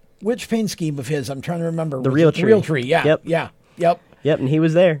which paint scheme of his? I'm trying to remember. The Real Tree. Real Tree. Yeah. Yep, and he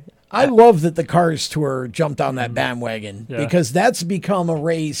was there. I love that the Cars Tour jumped on that bandwagon, because that's become a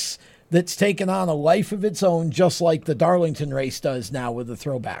race that's taken on a life of its own, just like the Darlington race does now with the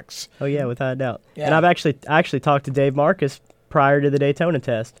throwbacks. Oh yeah, without a doubt. Yeah. And I've actually talked to Dave Marcus prior to the Daytona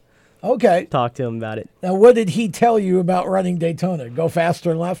test. Okay. Talked to him about it. Now, what did he tell you about running Daytona? Go faster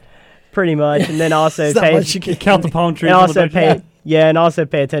and left? Pretty much, and then also count the palm trees. And also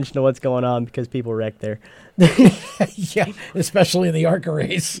pay attention to what's going on, because people wreck there. Yeah, especially in the ARCA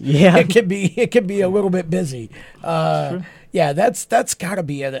race. Yeah, it can be a little bit busy. Yeah, that's got to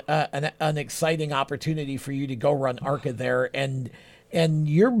be an exciting opportunity for you to go run ARCA there, and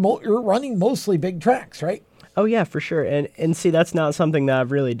you're running mostly big tracks, right? Oh yeah, for sure. And see, that's not something that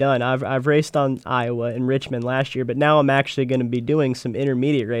I've really done. I've raced on Iowa and Richmond last year, but now I'm actually going to be doing some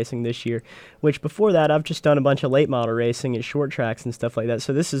intermediate racing this year, which before that I've just done a bunch of late model racing at short tracks and stuff like that.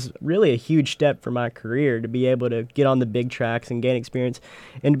 So this is really a huge step for my career, to be able to get on the big tracks and gain experience,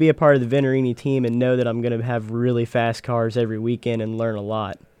 and to be a part of the Venturini team and know that I'm going to have really fast cars every weekend and learn a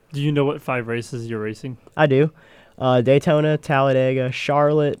lot. Do you know what 5 races you're racing? I do. Daytona, Talladega,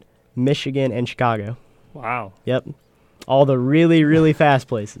 Charlotte, Michigan, and Chicago. Wow. Yep. All the really, really fast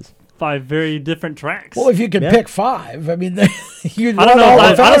places. 5 very different tracks. Well, if you could pick 5, I mean, you'd I don't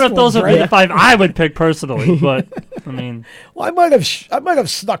know if those would be the 5 I would pick personally, but I mean, well, I might have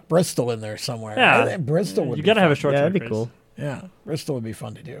snuck Bristol in there somewhere. Yeah, Bristol would. You got to have a short track. That'd be race. cool. Yeah, Bristol would be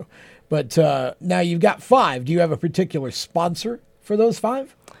fun to do. But now you've got 5. Do you have a particular sponsor for those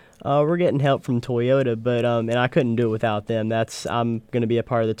 5? We're getting help from Toyota, but and I couldn't do it without them. I'm going to be a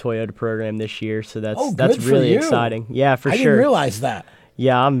part of the Toyota program this year, so that's really exciting. Yeah, for sure. I didn't realize that.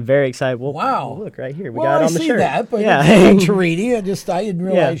 Yeah, I'm very excited. Well, wow! Look right here, we got it on the shirt. I see that, but yeah, Toriti. I didn't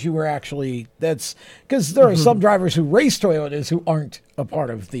realize you were actually. That's because there are some drivers who race Toyotas who aren't a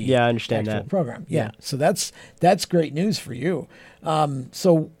part of the I understand that program. Yeah, so that's great news for you.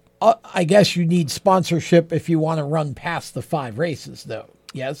 So I guess you need sponsorship if you want to run past the 5 races, though.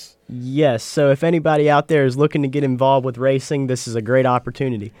 Yes? Yes. So if anybody out there is looking to get involved with racing, this is a great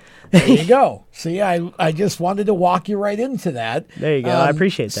opportunity. There you go. See, I just wanted to walk you right into that. There you go. I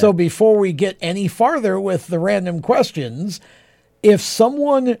appreciate that. So before we get any farther with the random questions, if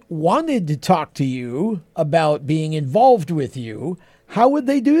someone wanted to talk to you about being involved with you, how would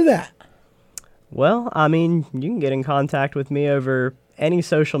they do that? Well, I mean, you can get in contact with me over any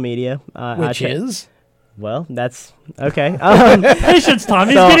social media. Which is? Well, that's okay. Patience, Tom.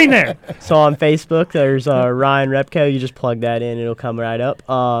 He's getting there. So on Facebook, there's Ryan Repko. You just plug that in, it'll come right up.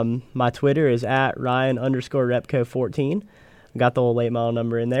 My Twitter is at Ryan_Repko14. Got the old late model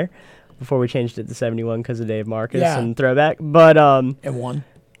number in there before we changed it to 71 because of Dave Marcus and throwback. But and 1.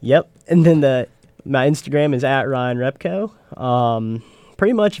 Yep. And then my Instagram is at Ryan Repko.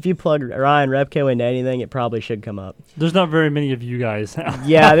 Pretty much if you plug Ryan Repko into anything, it probably should come up. There's not very many of you guys.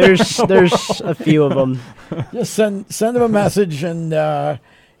 Yeah, there's a few of them. Just send him a message and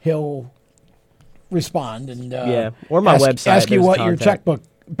he'll respond and or my website. Ask you what your checkbook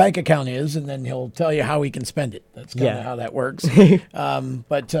bank account is, and then he'll tell you how he can spend it. That's kind of how that works.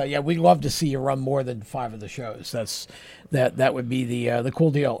 But we'd love to see you run more than 5 of the shows. That would be the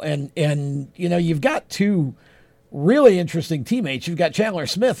cool deal. And you've got 2 really interesting teammates. You've got Chandler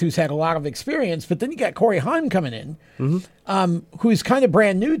Smith, who's had a lot of experience, but then you got Corey Heim coming in, who's kind of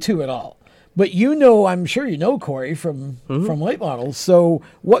brand new to it all. But I'm sure you know Corey from late models. So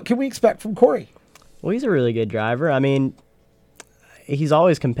what can we expect from Corey? Well, he's a really good driver. I mean, he's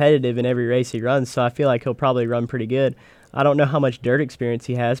always competitive in every race he runs, so I feel like he'll probably run pretty good. I don't know how much dirt experience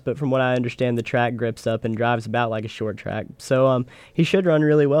he has, but from what I understand, the track grips up and drives about like a short track. So he should run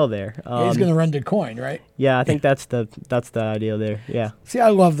really well there. He's going to run to coin, right? Yeah, I think that's the idea there. Yeah. See, I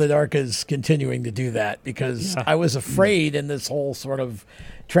love that ARCA's continuing to do that because I was afraid in this whole sort of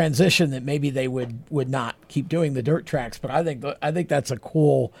transition that maybe they would not keep doing the dirt tracks, but I think that's a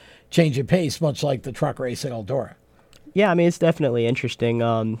cool change of pace, much like the truck race at Eldora. Yeah, I mean, it's definitely interesting.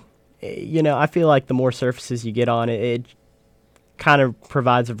 I feel like the more surfaces you get on it kind of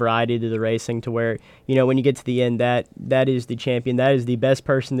provides a variety to the racing to where, when you get to the end, that is the champion, that is the best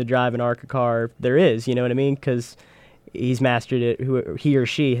person to drive an ARCA car there is, you know what I mean? Because he's mastered it, he or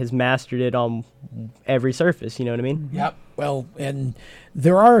she has mastered it on every surface, you know what I mean? Yep. Well, and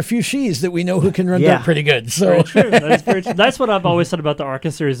there are a few she's that we know who can run dirt pretty good. So very true. That's very true. That's what I've always said about the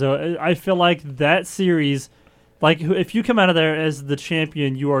ARCA series, though. I feel like that series, like if you come out of there as the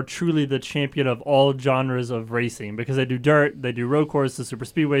champion, you are truly the champion of all genres of racing because they do dirt, they do road courses, super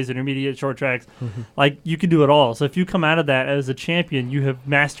speedways, intermediate, short tracks. Like you can do it all. So if you come out of that as a champion, you have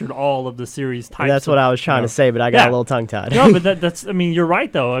mastered all of the series types. That's what I was trying to say, but I got a little tongue tied. No, but that's. I mean, you're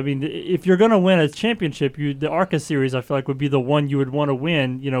right though. I mean, if you're going to win a championship, the ARCA series, I feel like would be the one you would want to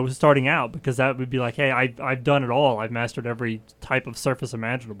win. Starting out because that would be like, hey, I've done it all. I've mastered every type of surface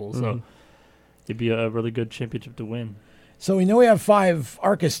imaginable. So. It'd be a really good championship to win. So we know we have 5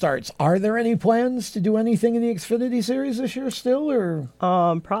 ARCA starts. Are there any plans to do anything in the Xfinity Series this year still, or?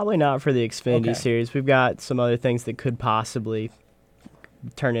 Probably not for the Xfinity Series. We've got some other things that could possibly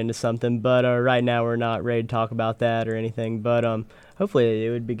turn into something, but right now we're not ready to talk about that or anything. But hopefully it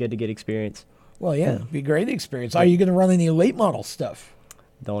would be good to get experience. Well, it'd be a great experience. Are you going to run any late model stuff?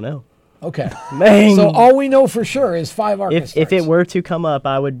 Don't know. Okay. Man. So all we know for sure is 5 ARCA starts. If it were to come up,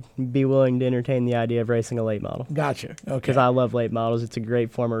 I would be willing to entertain the idea of racing a late model. Gotcha. Okay. Because I love late models. It's a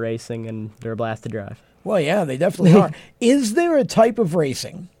great form of racing, and they're a blast to drive. Well, yeah, they definitely are. Is there a type of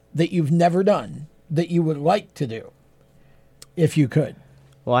racing that you've never done that you would like to do, if you could?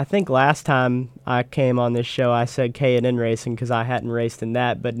 Well, I think last time I came on this show, I said K&N racing because I hadn't raced in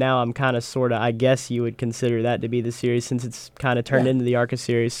that. But now I'm kind of sort of, I guess you would consider that to be the series since it's kind of turned into the ARCA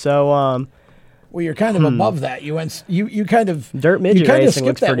series. So, well, you're kind of above that. You went, you kind of dirt midget racing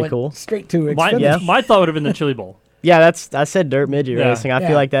looks pretty cool. Straight to Xfinity. My thought would have been the Chili Bowl. Yeah, I said dirt midget racing. I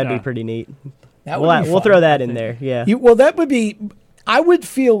feel like that'd be pretty neat. We'll throw that in there. Yeah. That would be. I would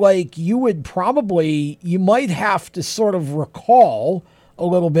feel like you might have to sort of recall a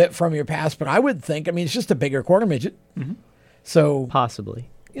little bit from your past, but I would think, it's just a bigger quarter midget. Mm-hmm. So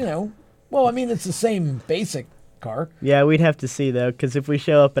possibly, it's the same basic car. Yeah, we'd have to see though, because if we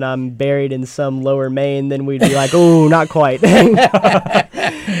show up and I'm buried in some lower main, then we'd be like, oh, not quite. Those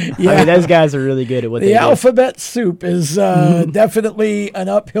guys are really good at what they do. The alphabet soup is definitely an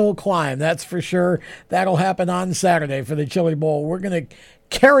uphill climb. That's for sure. That'll happen on Saturday for the Chili Bowl. We're going to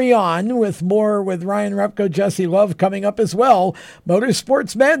carry on with more with Ryan Repko, Jesse Love coming up as well.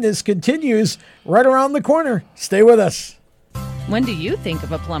 Motorsports Madness continues right around the corner. Stay with us. When do you think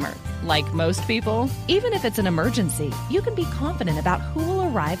of a plumber? Like most people, even if it's an emergency, you can be confident about who will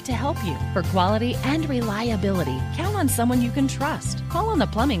arrive to help you. For quality and reliability, count on someone you can trust. Call on the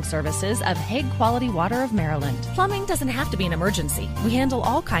plumbing services of Hague Quality Water of Maryland. Plumbing doesn't have to be an emergency. We handle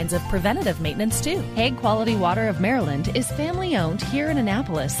all kinds of preventative maintenance too. Hague Quality Water of Maryland is family owned here in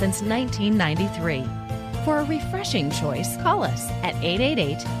Annapolis since 1993. For a refreshing choice, call us at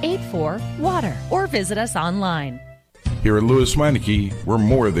 888-84-WATER or visit us online. Here at Lewis Meineke, we're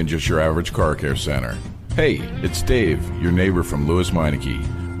more than just your average car care center. Hey, it's Dave, your neighbor from Lewis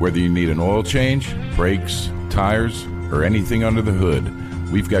Meineke. Whether you need an oil change, brakes, tires, or anything under the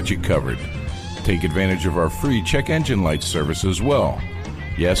hood, we've got you covered. Take advantage of our free check engine light service as well.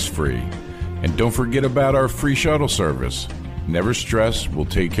 Yes, free. And don't forget about our free shuttle service. Never stress, we'll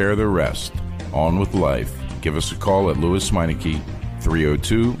take care of the rest. On with life. Give us a call at Lewis Meineke,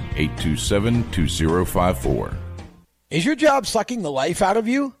 302-827-2054. Is your job sucking the life out of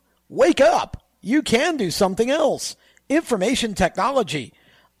you? Wake up. You can do something else. Information technology.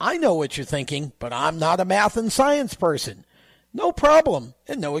 I know what you're thinking, but I'm not a math and science person. No problem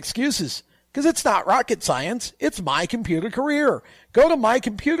and no excuses. Because it's not rocket science, it's My Computer Career. Go to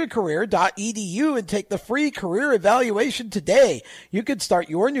mycomputercareer.edu and take the free career evaluation today. You could start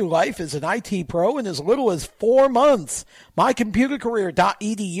your new life as an IT pro in as little as 4 months.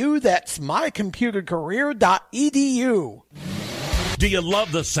 mycomputercareer.edu, that's mycomputercareer.edu. Do you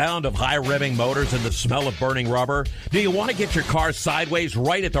love the sound of high-revving motors and the smell of burning rubber? Do you want to get your car sideways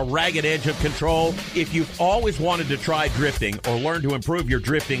right at the ragged edge of control? If you've always wanted to try drifting or learn to improve your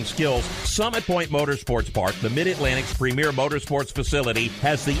drifting skills, Summit Point Motorsports Park, the Mid-Atlantic's premier motorsports facility,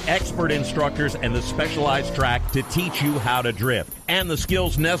 has the expert instructors and the specialized track to teach you how to drift and the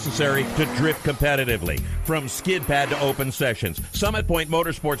skills necessary to drift competitively. From skid pad to open sessions, Summit Point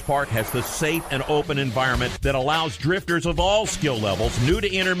Motorsports Park has the safe and open environment that allows drifters of all skill levels, new to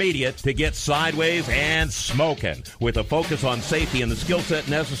intermediate, to get sideways and smoking. With a focus on safety and the skill set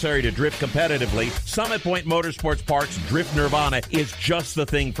necessary to drift competitively, Summit Point Motorsports Park's Drift Nirvana is just the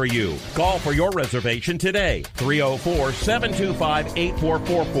thing for you. Call for your reservation today,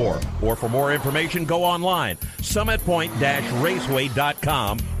 304-725-8444. Or for more information, go online,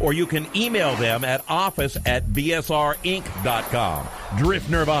 summitpoint-raceway.com, or you can email them at office@bsrinc.com. Drift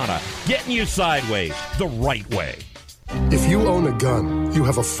Nirvana, getting you sideways the right way. If you own a gun, you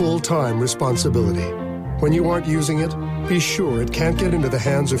have a full-time responsibility. When you aren't using it, be sure it can't get into the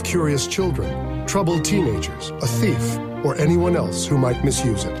hands of curious children, troubled teenagers, a thief, or anyone else who might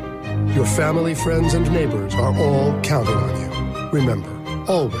misuse it. Your family, friends, and neighbors are all counting on you. Remember,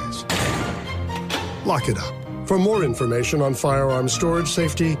 always, lock it up. For more information on firearms storage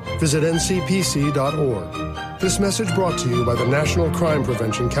safety, visit ncpc.org. This message brought to you by the National Crime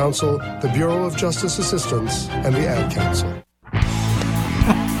Prevention Council, the Bureau of Justice Assistance, and the Ad Council.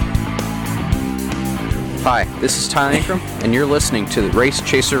 Hi, this is Tyler Ankrum, and you're listening to the Race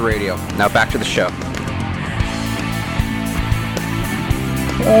Chaser Radio. Now back to the show.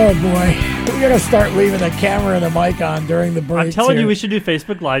 Oh boy, we gotta start leaving the camera and the mic on during the break. I'm telling you, we should do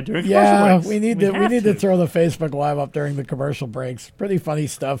Facebook Live during commercial breaks. We need to throw the Facebook Live up during the commercial breaks. Pretty funny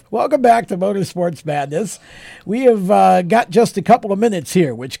stuff. Welcome back to Motorsports Madness. We have got just a couple of minutes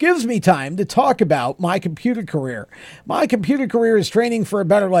here, which gives me time to talk about My Computer Career. My Computer Career is training for a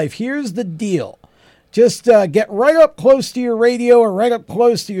better life. Here's the deal. Just get right up close to your radio or right up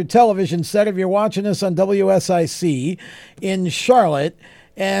close to your television set if you're watching us on WSIC in Charlotte.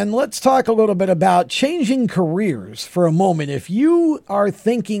 And let's talk a little bit about changing careers for a moment. If you are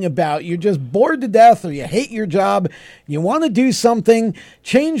thinking about, you're just bored to death or you hate your job, you want to do something,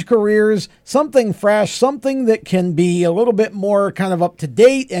 change careers, something fresh, something that can be a little bit more kind of up to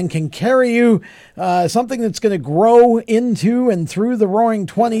date and can carry you, something that's going to grow into and through the roaring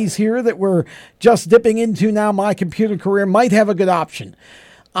 20s here that we're just dipping into now, My Computer Career might have a good option.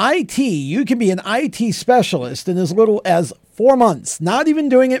 IT, you can be an IT specialist in as little as 4 months, not even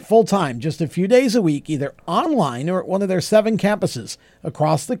doing it full time, just a few days a week, either online or at one of their 7 campuses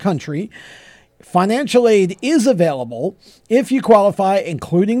across the country. Financial aid is available if you qualify,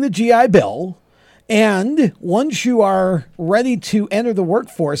 including the GI Bill. And once you are ready to enter the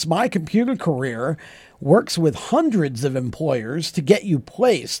workforce, My Computer Career works with hundreds of employers to get you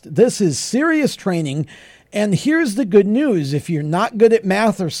placed. This is serious training. And here's the good news. If you're not good at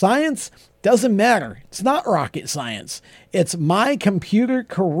math or science, doesn't matter. It's not rocket science. It's My Computer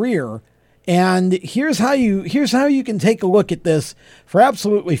Career. And here's how you can take a look at this for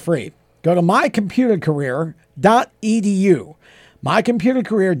absolutely free. Go to mycomputercareer.edu.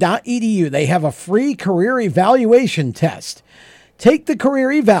 mycomputercareer.edu. They have a free career evaluation test. Take the career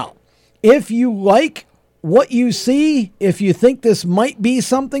eval. If you like what you see, if you think this might be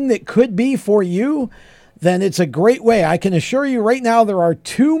something that could be for you, then it's a great way. I can assure you right now there are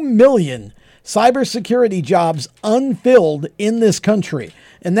 2 million cybersecurity jobs unfilled in this country.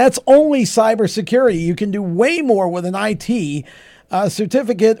 And that's only cybersecurity. You can do way more with an IT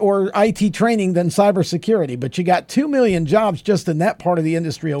certificate or IT training than cybersecurity, but you got 2 million jobs just in that part of the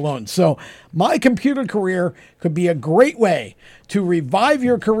industry alone. So My Computer Career could be a great way to revive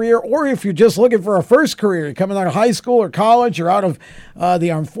your career, or if you're just looking for a first career, you're coming out of high school or college or out of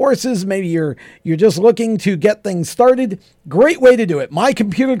the armed forces, maybe you're just looking to get things started. Great way to do it.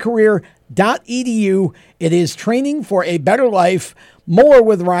 mycomputercareer.edu. It is training for a better life. More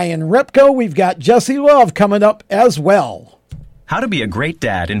with Ryan Repko. We've got Jesse Love coming up as well. How to be a great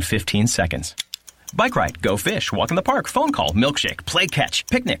dad in 15 seconds. Bike ride, go fish, walk in the park, phone call, milkshake, play catch,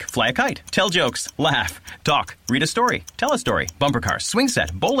 picnic, fly a kite, tell jokes, laugh, talk, read a story, tell a story, bumper cars, swing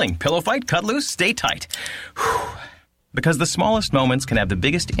set, bowling, pillow fight, cut loose, stay tight. Whew. Because the smallest moments can have the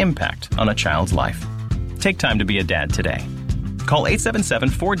biggest impact on a child's life. Take time to be a dad today. Call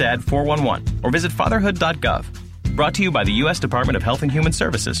 877-4DAD-411 or visit fatherhood.gov. Brought to you by the U.S. Department of Health and Human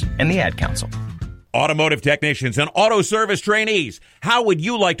Services and the Ad Council. Automotive technicians and auto service trainees, how would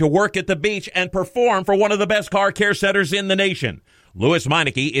you like to work at the beach and perform for one of the best car care centers in the nation? Lewis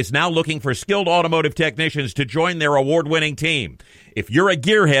Meineke is now looking for skilled automotive technicians to join their award-winning team. If you're a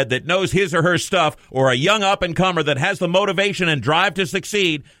gearhead that knows his or her stuff, or a young up-and-comer that has the motivation and drive to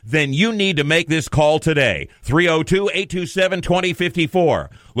succeed, then you need to make this call today. 302-827-2054.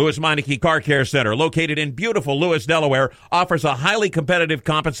 Lewis Meineke Car Care Center, located in beautiful Lewis, Delaware, offers a highly competitive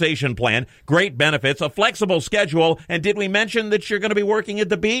compensation plan, great benefits, a flexible schedule, and did we mention that you're going to be working at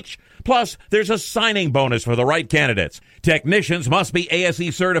the beach? Plus, there's a signing bonus for the right candidates. Technicians must be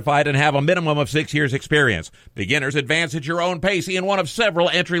ASE certified and have a minimum of 6 years experience. Beginners advance at your own pace in one of several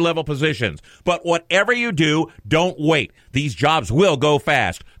entry-level positions. But whatever you do, don't wait. These jobs will go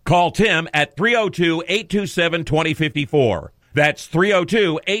fast. Call Tim at 302-827-2054. That's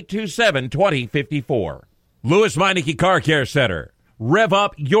 302-827-2054. Lewis Meineke Car Care Center. Rev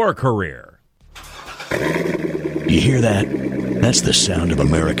up your career. You hear that? That's the sound of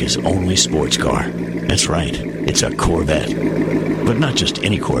America's only sports car. That's right. It's a Corvette. But not just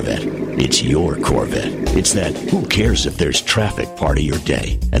any Corvette. It's your Corvette. It's that who cares if there's traffic part of your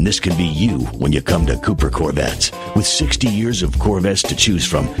day. And this can be you when you come to Cooper Corvettes. With 60 years of Corvettes to choose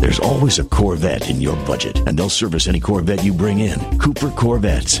from, there's always a Corvette in your budget. And they'll service any Corvette you bring in. Cooper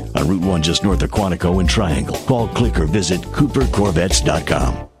Corvettes on Route 1 just north of Quantico and Triangle. Call, click, or visit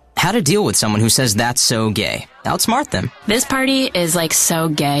CooperCorvettes.com. How to deal with someone who says that's so gay. Outsmart them. This party is like so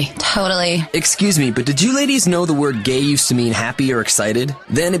gay. Totally. Excuse me, but did you ladies know the word gay used to mean happy or excited?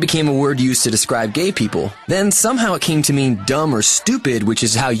 Then it became a word used to describe gay people. Then somehow it came to mean dumb or stupid, which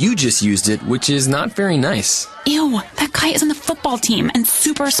is how you just used it, which is not very nice. Ew, that guy is on the football team and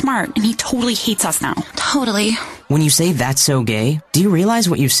super smart, and he totally hates us now. Totally. When you say that's so gay, do you realize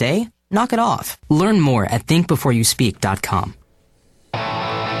what you say? Knock it off. Learn more at thinkbeforeyouspeak.com.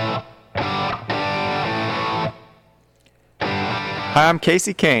 Hi, I'm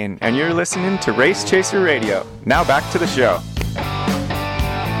Casey Kane, and you're listening to Race Chaser Radio. Now back to the show.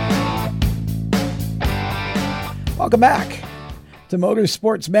 Welcome back to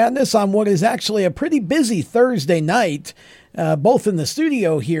Motorsports Madness on what is actually a pretty busy Thursday night, both in the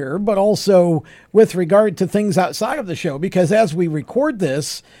studio here, but also with regard to things outside of the show, because as we record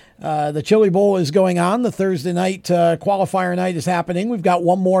this, the Chili Bowl is going on. The Thursday night qualifier night is happening. We've got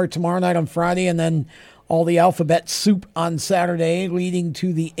one more tomorrow night on Friday, and then all the alphabet soup on Saturday, leading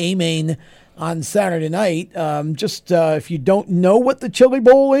to the A-Main on Saturday night. If you don't know what the Chili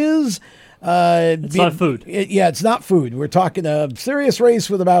Bowl is, it's not food. It's not food. We're talking a serious race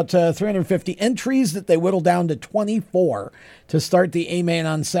with about 350 entries that they whittled down to 24 to start the A-Main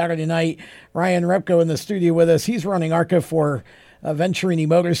on Saturday night. Ryan Repko in the studio with us. He's running ARCA for Venturini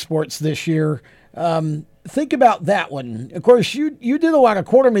Motorsports this year. Think about that one. Of course, you did a lot of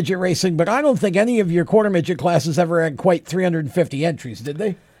quarter midget racing, but I don't think any of your quarter midget classes ever had quite 350 entries, did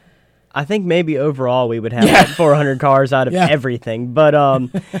they? I think maybe overall we would have like 400 cars out of everything. But,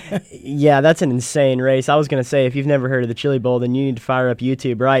 that's an insane race. I was going to say, if you've never heard of the Chili Bowl, then you need to fire up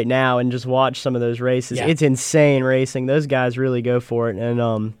YouTube right now and just watch some of those races. Yeah. It's insane racing. Those guys really go for it.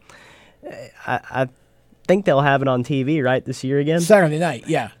 And I think they'll have it on TV, right, this year again? Saturday night,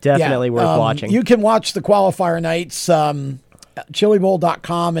 yeah. Definitely worth watching. You can watch the qualifier nights,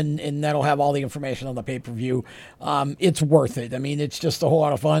 chilibowl.com, and that'll have all the information on the pay-per-view. It's worth it. I mean, it's just a whole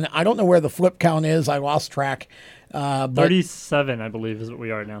lot of fun. I don't know where the flip count is. I lost track. 37, I believe, is what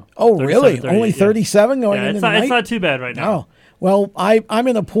we are now. Oh, really? Only 37 going into the night? It's not too bad right now. Oh. Well, I'm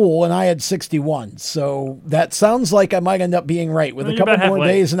in a pool, and I had 61, so that sounds like I might end up being right. With a couple more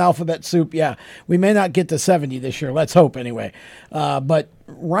days in alphabet soup, we may not get to 70 this year. Let's hope, anyway. But,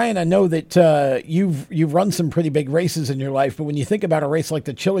 Ryan, I know that you've run some pretty big races in your life, but when you think about a race like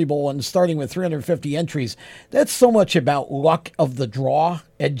the Chili Bowl and starting with 350 entries, that's so much about luck of the draw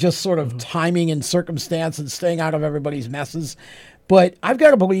and just sort of timing and circumstance and staying out of everybody's messes. But I've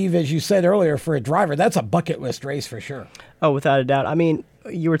got to believe, as you said earlier, for a driver, that's a bucket list race for sure. Oh, without a doubt. I mean,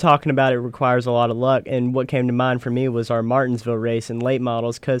 you were talking about it requires a lot of luck, and what came to mind for me was our Martinsville race in late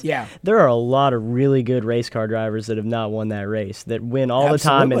models, because there are a lot of really good race car drivers that have not won that race, that win all the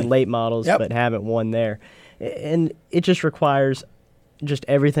time in late models but haven't won there. And it just requires just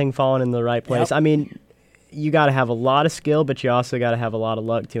everything falling in the right place. I mean, you got to have a lot of skill, but you also got to have a lot of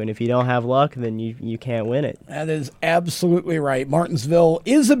luck too. And if you don't have luck, then you can't win it. That is absolutely right. Martinsville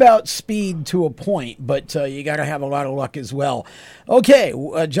is about speed to a point, but you got to have a lot of luck as well. Okay,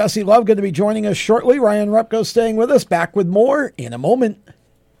 Jesse Love going to be joining us shortly. Ryan Repko staying with us. Back with more in a moment.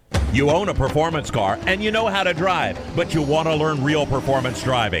 You own a performance car and you know how to drive, but you want to learn real performance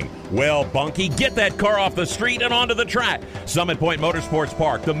driving. Well, Bunky, get that car off the street and onto the track. Summit Point Motorsports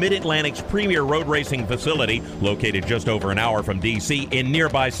Park, the Mid-Atlantic's premier road racing facility, located just over an hour from D.C. in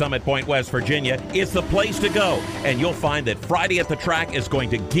nearby Summit Point, West Virginia, is the place to go. And you'll find that Friday at the track is going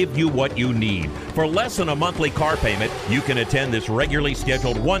to give you what you need. For less than a monthly car payment, you can attend this regularly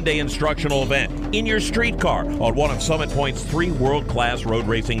scheduled one-day instructional event in your street car on one of Summit Point's 3 world-class road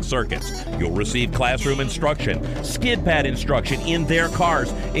racing circuits. You'll receive classroom instruction, skid pad instruction in their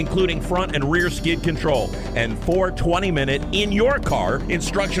cars, including front and rear skid control, and 4 20-minute in-your-car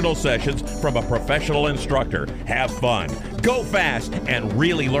instructional sessions from a professional instructor. Have fun, go fast, and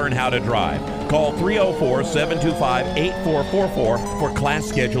really learn how to drive. Call 304-725-8444 for class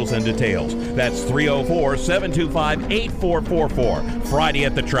schedules and details. That's 304-725-8444. Friday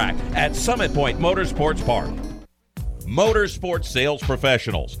at the track at Summit Point Motorsports Park. Motorsports sales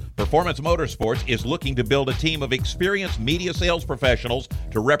professionals. Performance Motorsports is looking to build a team of experienced media sales professionals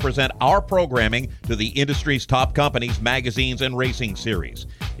to represent our programming to the industry's top companies, magazines, and racing series.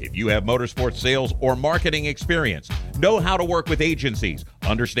 If you have motorsports sales or marketing experience, know how to work with agencies,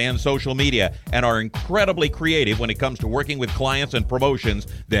 understand social media, and are incredibly creative when it comes to working with clients and promotions,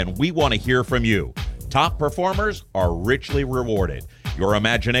 then we want to hear from you. Top performers are richly rewarded. Your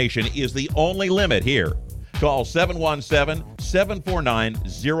imagination is the only limit here. Call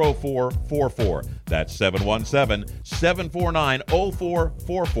 717-749-0444. That's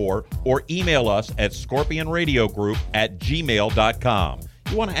 717-749-0444, or email us at scorpionradiogroup@gmail.com.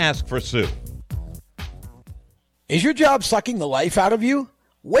 You want to ask for Sue. Is your job sucking the life out of you?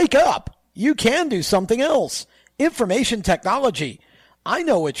 Wake up. You can do something else. Information technology. I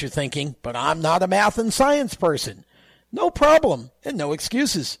know what you're thinking, but I'm not a math and science person. No problem, and no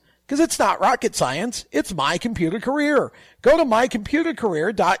excuses. Because it's not rocket science, it's My Computer Career. Go to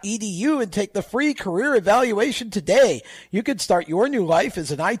mycomputercareer.edu and take the free career evaluation today. You could start your new life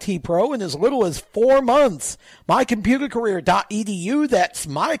as an IT pro in as little as 4 months. mycomputercareer.edu, that's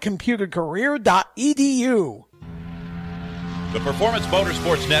mycomputercareer.edu. The Performance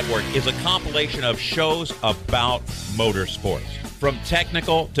Motorsports Network is a compilation of shows about motorsports. From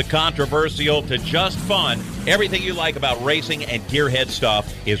technical to controversial to just fun, everything you like about racing and gearhead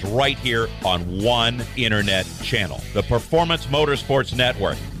stuff is right here on one internet channel. The Performance Motorsports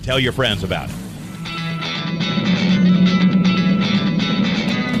Network. Tell your friends about it.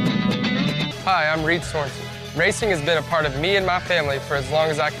 Hi, I'm Reed Sorensen. Racing has been a part of me and my family for as long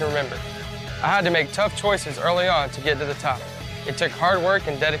as I can remember. I had to make tough choices early on to get to the top. It took hard work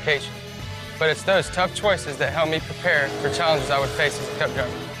and dedication. But it's those tough choices that help me prepare for challenges I would face as a cup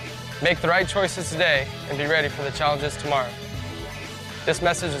driver. Make the right choices today and be ready for the challenges tomorrow. This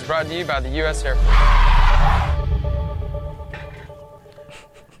message is brought to you by the U.S. Air Force.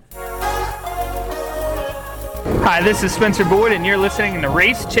 Hi, this is Spencer Boyd, and you're listening to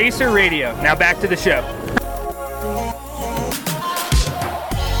Race Chaser Radio. Now back to the show.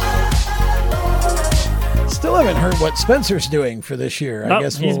 Still haven't heard what Spencer's doing for this year. Nope, I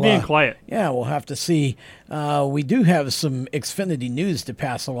guess he's being quiet. Yeah, we'll have to see. We do have some Xfinity news to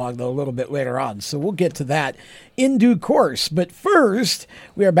pass along, though, a little bit later on. So we'll get to that in due course. But first,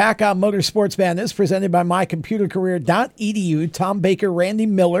 we are back on Motorsports Madness, presented by mycomputercareer.edu. Tom Baker, Randy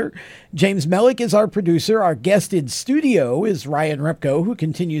Miller, James Mellick is our producer. Our guest in studio is Ryan Repko, who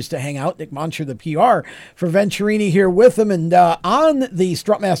continues to hang out. Nick Moncher, the PR for Venturini, here with him. And on the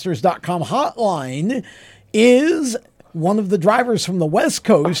strutmasters.com hotline is one of the drivers from the West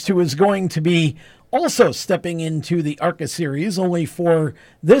Coast who is going to be also stepping into the ARCA Series. Only for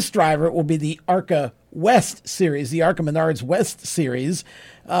this driver, it will be the ARCA West Series, the ARCA Menards West Series.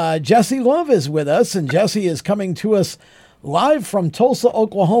 Jesse Love is with us, and Jesse is coming to us live from Tulsa,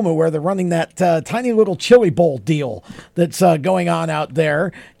 Oklahoma, where they're running that tiny little chili bowl deal that's going on out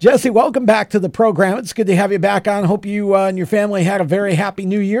there. Jesse, welcome back to the program. It's good to have you back on. Hope you and your family had a very happy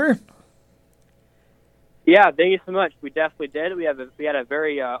New Year. Yeah, thank you so much. We definitely did. We had a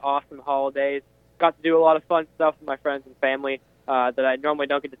very awesome holidays. Got to do a lot of fun stuff with my friends and family that I normally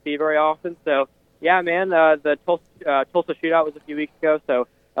don't get to see very often. So, yeah, man, the Tulsa Shootout was a few weeks ago, so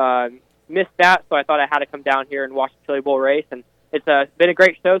missed that. So I thought I had to come down here and watch the Chili Bowl race, and it's been a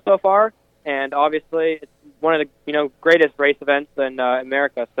great show so far. And obviously, it's one of the greatest race events in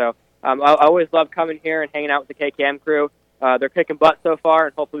America. So I always love coming here and hanging out with the KKM crew. They're kicking butt so far,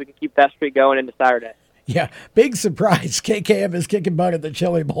 and hopefully we can keep that streak going into Saturday. Yeah, big surprise. KKM is kicking butt at the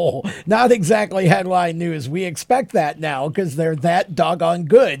Chili Bowl. Not exactly headline news. We expect that now because they're that doggone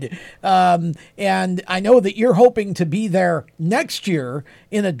good. And I know that you're hoping to be there next year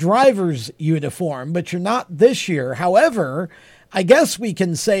in a driver's uniform, but you're not this year. However, I guess we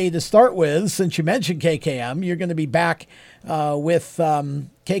can say to start with, since you mentioned KKM, you're going to be back with KKM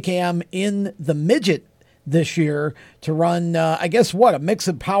KKM in the midget this year to run, I guess, a mix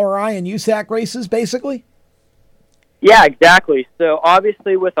of Power I and USAC races, basically? Yeah, exactly. So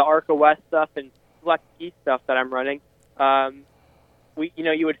obviously with the ARCA West stuff and Select East stuff that I'm running,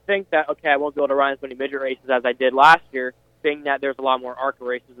 you would think that, okay, I won't be able to run as many midget races as I did last year, being that there's a lot more ARCA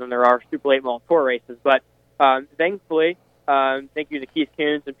races than there are Super Late Model Tour races. But thankfully, thank you to Keith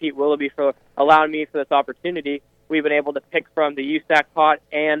Coons and Pete Willoughby for allowing me for this opportunity. We've been able to pick from the USAC pot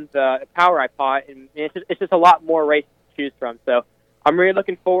and the Power I pot, and it's just a lot more races to choose from. So I'm really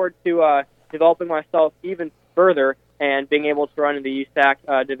looking forward to developing myself even further and being able to run in the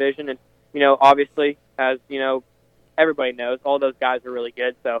USAC division. And, obviously, as, everybody knows, all those guys are really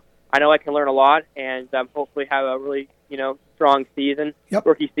good. So I know I can learn a lot and hopefully have a really, strong season,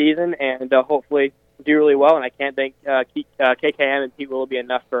 rookie season, and hopefully do really well. And I can't thank KKM and Pete Willoughby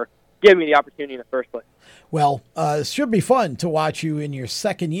enough for giving me the opportunity in the first place. Well, it should be fun to watch you in your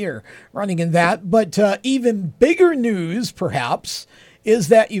second year running in that. But even bigger news, perhaps, is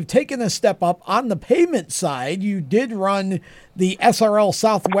that you've taken a step up on the pavement side. You did run the SRL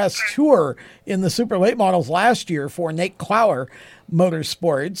Southwest Tour in the Super Late Models last year for Nate Clower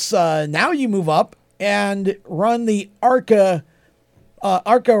Motorsports. Now you move up and run the ARCA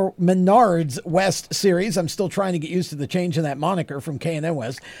Menards West Series. I'm still trying to get used to the change in that moniker from K&N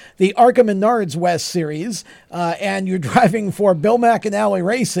West. The ARCA Menards West Series, and you're driving for Bill McAnally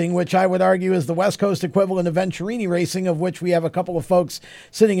Racing, which I would argue is the West Coast equivalent of Venturini Racing, of which we have a couple of folks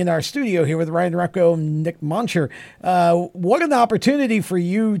sitting in our studio here with Ryan Repko and Nick Moncher. What an opportunity for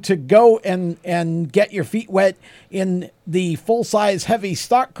you to go and get your feet wet in the full-size heavy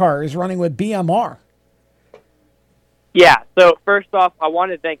stock cars running with BMR. Yeah, so first off, I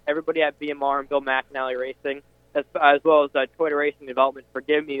want to thank everybody at BMR and Bill McAnally Racing, as well as Toyota Racing Development for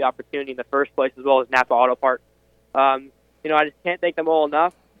giving me the opportunity in the first place, as well as Napa Auto Parts. I just can't thank them all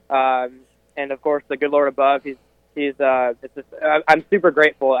enough. And of course, the good Lord above. I'm super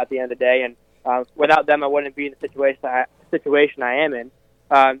grateful at the end of the day, and without them, I wouldn't be in the situation I am in.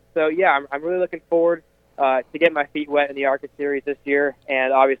 I'm really looking forward to get my feet wet in the ARCA Series this year,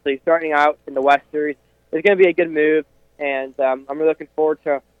 and obviously starting out in the West Series is going to be a good move. And I'm really looking forward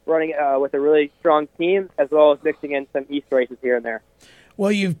to running with a really strong team, as well as mixing in some East races here and there.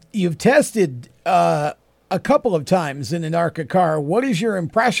 Well, you've tested a couple of times in an ARCA car. What is your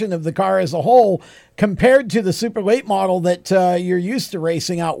impression of the car as a whole compared to the super late model that you're used to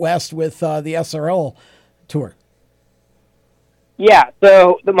racing out west with the SRL Tour? Yeah,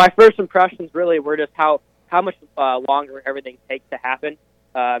 so my first impressions really were just how much longer everything takes to happen.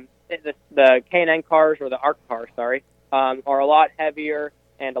 The K&N cars, or the ARCA cars, are a lot heavier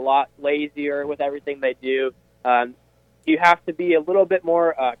and a lot lazier with everything they do. You have to be a little bit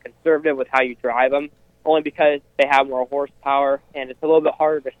more conservative with how you drive them, only because they have more horsepower, and it's a little bit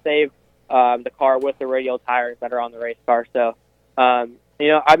harder to save the car with the radial tires that are on the race car. So, I've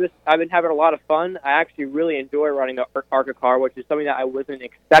been having a lot of fun. I actually really enjoy running the ARCA car, which is something that I wasn't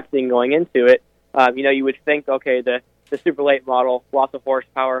expecting going into it. You would think, okay, the super late model, lots of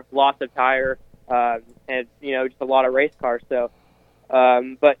horsepower, lots of tire, and just a lot of race cars. So,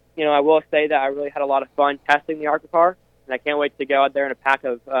 but I will say that I really had a lot of fun testing the ARCA car, and I can't wait to go out there in a pack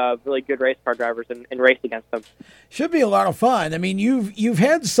of really good race car drivers and race against them. Should be a lot of fun. I mean, you've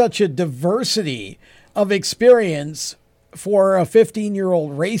had such a diversity of experience for a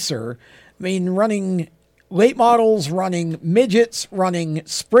 15-year-old racer. I mean, running late models, running midgets, running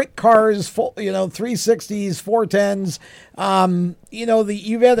sprint cars, 360s, 410s.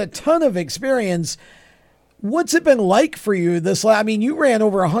 You've had a ton of experience. What's it been like for you you ran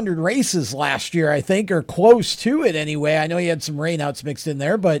over 100 races last year, I think, or close to it anyway. I know you had some rainouts mixed in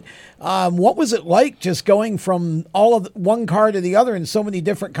there, but what was it like just going from all of one car to the other in so many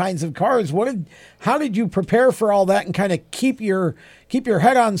different kinds of cars? How did you prepare for all that and kind of keep your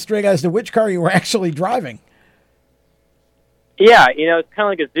head on straight as to which car you were actually driving? Yeah, it's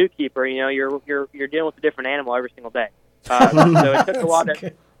kind of like a zookeeper. You're dealing with a different animal every single day. So it took a lot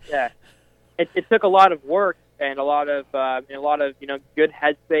of It took a lot of work and a lot of good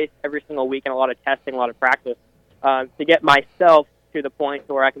headspace every single week, and a lot of testing, a lot of practice to get myself to the point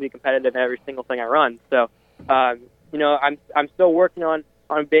where I can be competitive in every single thing I run. So, I'm still working on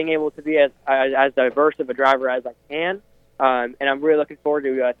being able to be as diverse of a driver as I can, and I'm really looking forward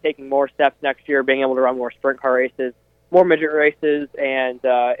to taking more steps next year, being able to run more sprint car races, more midget races, and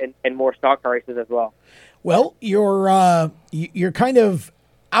more stock car races as well. Well, you're kind of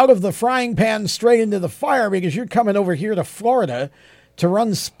out of the frying pan straight into the fire, because you're coming over here to Florida to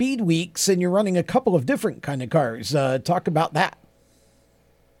run speed weeks, and you're running a couple of different kind of cars. Talk about that.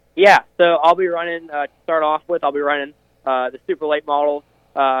 Yeah, so I'll be running, to start off with, the super late models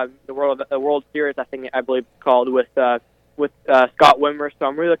the World Series, I believe it's called, with Scott Wimmer. So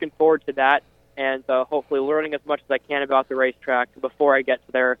I'm really looking forward to that, and hopefully learning as much as I can about the racetrack before I get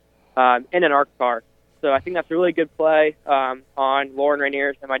to there in an ARC car. So I think that's a really good play on Lauren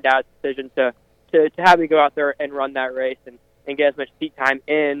Rainier's and my dad's decision to have me go out there and run that race and get as much seat time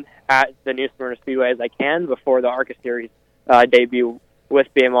in at the New Smyrna Speedway as I can before the ARCA Series debut with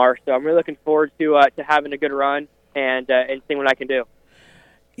BMR. So I'm really looking forward to having a good run and seeing what I can do.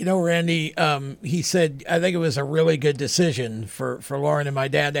 You know, Randy, he said, I think it was a really good decision for Lauren and my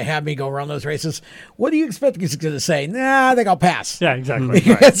dad to have me go run those races. What do you expect he's going to say? Nah, I think I'll pass. Yeah, exactly.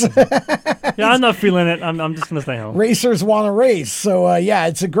 Right. Yeah, I'm not feeling it. I'm just going to stay home. Racers want to race. So, yeah,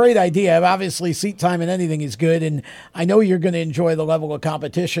 it's a great idea. Obviously, seat time and anything is good, and I know you're going to enjoy the level of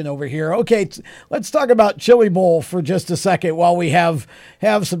competition over here. Okay, let's talk about Chili Bowl for just a second while we have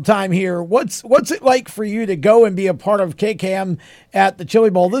some time here. What's it like for you to go and be a part of KKM at the Chili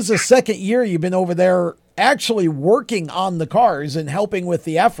Bowl? This is the second year you've been over there actually working on the cars and helping with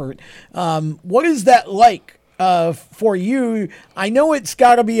the effort. What is that like for you? I know it's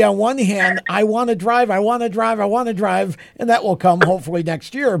got to be on one hand, I want to drive, and that will come hopefully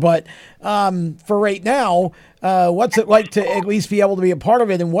next year. But for right now, what's it like to at least be able to be a part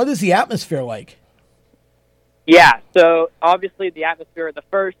of it, and what is the atmosphere like? Yeah, so obviously the atmosphere, the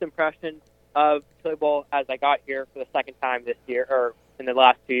first impression of Chili Bowl as I got here for the second time this year, or in the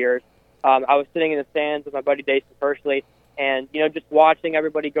last 2 years, I was sitting in the stands with my buddy Jason personally, and just watching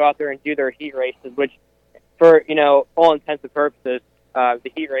everybody go out there and do their heat races, which for all intents and purposes,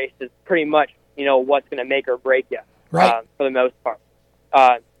 the heat race is pretty much what's going to make or break you, right, for the most part.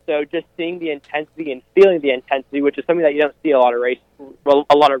 So just seeing the intensity and feeling the intensity, which is something that you don't see a lot of races and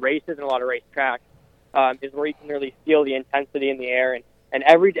a lot of race tracks, is where you can really feel the intensity in the air, and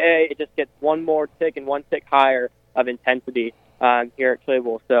every day it just gets one more tick and one tick higher of intensity here at Chili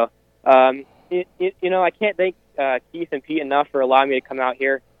Bowl. So, I can't thank Keith and Pete enough for allowing me to come out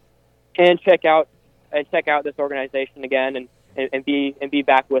here and check out this organization again and be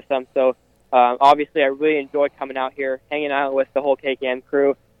back with them. So, obviously, I really enjoyed coming out here, hanging out with the whole KKM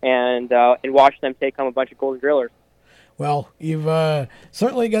crew, and watching them take home a bunch of golden drillers. Well, you've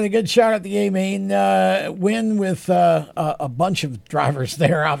certainly got a good shot at the A-Main win with a bunch of drivers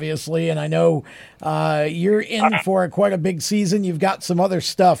there, obviously. And I know you're in for quite a big season. You've got some other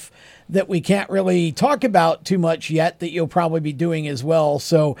stuff that we can't really talk about too much yet that you'll probably be doing as well.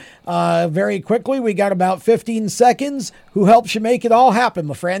 So very quickly, we got about 15 seconds. Who helps you make it all happen,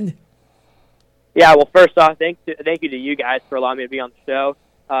 my friend? Yeah, well, first off, thank you to you guys for allowing me to be on the show,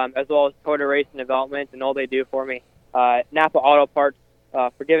 as well as Toyota Racing Development and all they do for me. Napa Auto Parts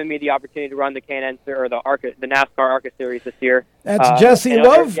for giving me the opportunity to run the K&N or the NASCAR ARCA Series this year. That's Jesse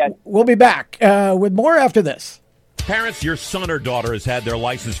Love. We'll be back with more after this. Parents, your son or daughter has had their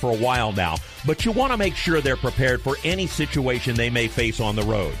license for a while now, but you want to make sure they're prepared for any situation they may face on the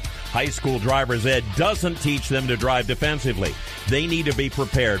road. High school driver's ed doesn't teach them to drive defensively. They need to be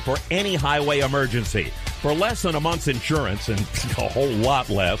prepared for any highway emergency. For less than a month's insurance, and a whole lot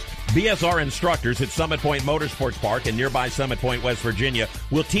less, BSR instructors at Summit Point Motorsports Park in nearby Summit Point, West Virginia,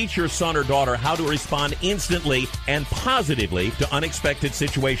 will teach your son or daughter how to respond instantly and positively to unexpected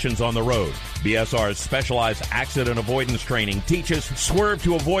situations on the road. BSR's specialized accident avoidance training teaches swerve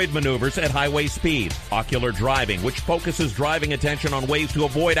to avoid maneuvers at highway speed, ocular driving, which focuses driving attention on ways to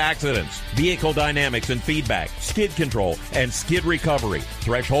avoid accidents, vehicle dynamics and feedback, skid control and skid recovery,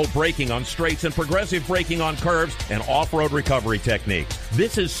 threshold braking on straights and progressive braking on curves, and off-road recovery techniques.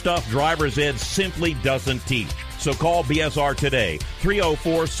 This is stuff driver's ed simply doesn't teach. So call BSR today,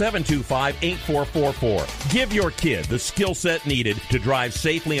 304-725-8444. Give your kid the skill set needed to drive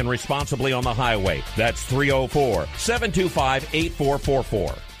safely and responsibly on the highway. That's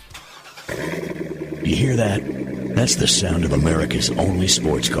 304-725-8444. You hear that? That's the sound of America's only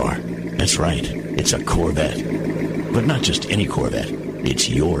sports car. That's right. It's a Corvette. But not just any Corvette. It's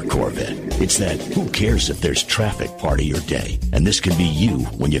your Corvette. It's that who cares if there's traffic part of your day. And this can be you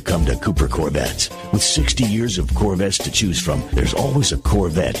when you come to Cooper Corvettes. With 60 years of Corvettes to choose from, there's always a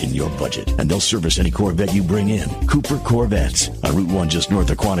Corvette in your budget. And they'll service any Corvette you bring in. Cooper Corvettes on Route 1 just north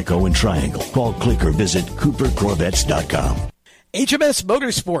of Quantico and Triangle. Call, click, or visit CooperCorvettes.com. HMS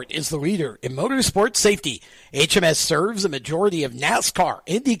Motorsport is the leader in motorsport safety. HMS serves a majority of NASCAR,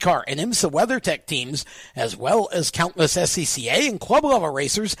 IndyCar, and IMSA WeatherTech teams, as well as countless SCCA and club-level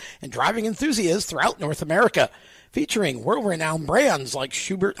racers and driving enthusiasts throughout North America. featuring world-renowned brands like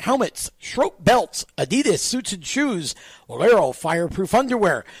Schubert helmets, Schroep belts, Adidas suits and shoes, Valero fireproof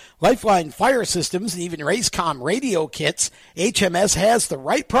underwear, Lifeline fire systems, and even Racecom radio kits. HMS has the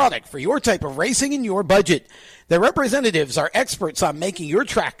right product for your type of racing and your budget. Their representatives are experts on making your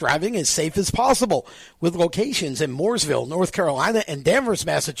track driving as safe as possible. With locations in Mooresville, North Carolina, and Danvers,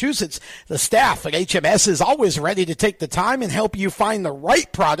 Massachusetts, the staff at HMS is always ready to take the time and help you find the right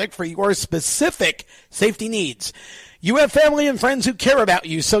product for your specific safety needs. You have family and friends who care about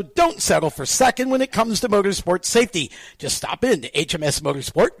you, so don't settle for second when it comes to motorsport safety. Just stop in to HMS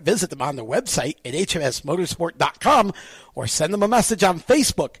Motorsport, visit them on their website at hmsmotorsport.com, or send them a message on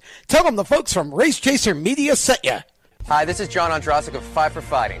Facebook. Tell them the folks from Race Chaser Media sent you. Hi, this is John Andrasik of Five for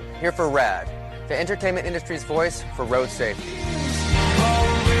Fighting, here for RAD, the entertainment industry's voice for road safety.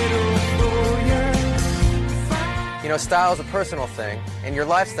 You know, style is a personal thing, and your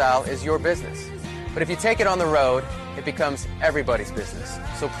lifestyle is your business. But if you take it on the road, it becomes everybody's business.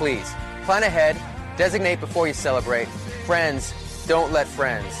 So please, plan ahead, designate before you celebrate. Friends, don't let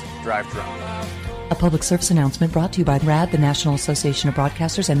friends drive drunk. A public service announcement brought to you by RAD, the National Association of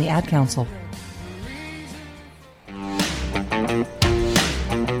Broadcasters, and the Ad Council.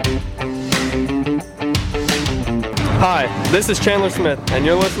 Hi, this is Chandler Smith, and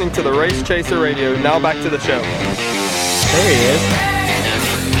you're listening to the Race Chaser Radio. Now back to the show. There he is.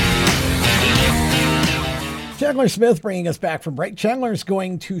 Chandler Smith bringing us back from break. Chandler's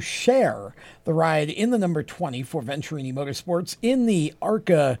going to share the ride in the number 20 for Venturini Motorsports in the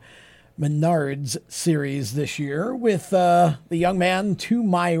ARCA Menards series this year with the young man to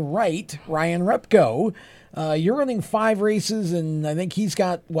my right, Ryan Repko. You're running 5 races, and I think he's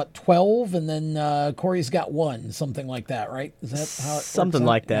got, 12? And then Corey's got 1, something like that, right? Is that how it something works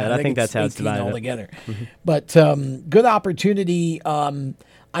like out? that. Yeah, I think that's how it's divided all together. But good opportunity.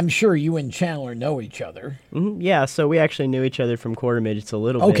 I'm sure you and Chandler know each other. Yeah, so we actually knew each other from quarter midgets a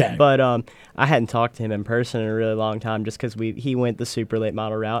little bit. But I hadn't talked to him in person in a really long time just because he went the super late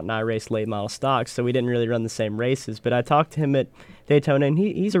model route and I raced late model stocks, so we didn't really run the same races. But I talked to him at Daytona, and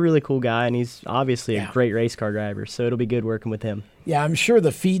he's a really cool guy, and he's obviously a great race car driver, so it'll be good working with him. Yeah, I'm sure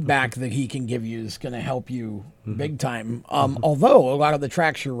the feedback that he can give you is going to help you big time. Although a lot of the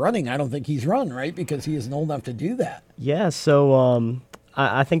tracks you're running, I don't think he's run, right? Because he isn't old enough to do that. Yeah, so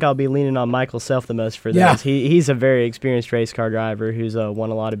I think I'll be leaning on Michael Self the most for those. Yeah. He's a very experienced race car driver who's won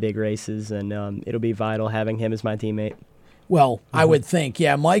a lot of big races, and it'll be vital having him as my teammate. Well, I would think,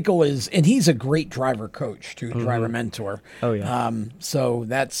 Michael is, and he's a great driver coach too, driver mentor. Oh yeah. So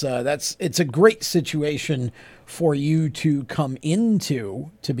that's it's a great situation for you to come into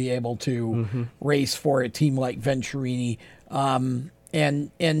to be able to race for a team like Venturini,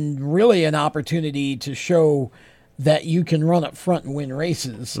 and really an opportunity to show that you can run up front and win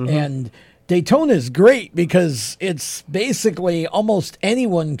races. And Daytona is great because it's basically almost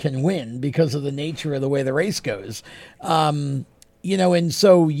anyone can win because of the nature of the way the race goes. And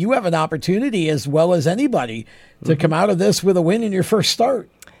so you have an opportunity as well as anybody to come out of this with a win in your first start.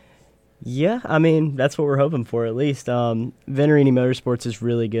 Yeah, I mean, that's what we're hoping for at least. Venturini Motorsports is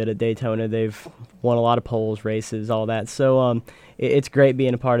really good at Daytona. They've won a lot of poles, races, all that. So it's great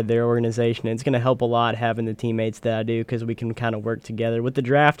being a part of their organization. It's going to help a lot having the teammates that I do because we can kind of work together. With the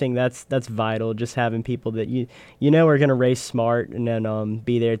drafting, that's vital, just having people that you know are going to race smart and then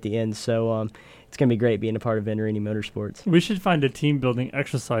be there at the end. So it's going to be great being a part of Venturini Motorsports. We should find a team-building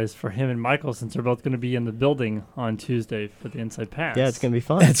exercise for him and Michael since they're both going to be in the building on Tuesday for the Inside Pass. Yeah, it's going to be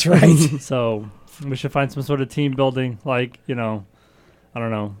fun. That's right. So we should find some sort of team-building, like, I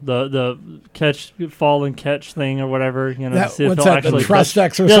don't know, the fall and catch thing or whatever. What's that, the trust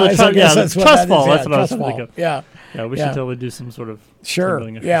exercise? Yeah, that's what trust that fall. Is. That's what I was thinking of. Yeah. Yeah, we should totally do some sort of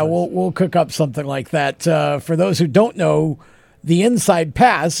team-building exercise. Yeah, we'll cook up something like that. For those who don't know, the Inside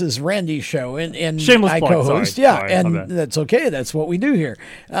Pass is Randy's show, and shameless I plug, co-host. sorry, and that's okay. That's what we do here.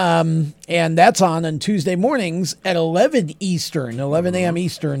 And that's on Tuesday mornings at 11 a.m.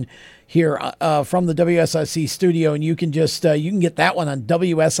 Eastern here from the WSIC studio, and you can just you can get that one on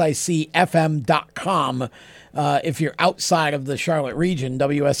WSICFM.com. If you're outside of the Charlotte region,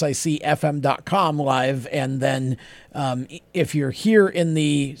 WSICFM.com live. And then if you're here in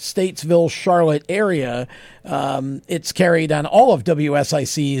the Statesville, Charlotte area, it's carried on all of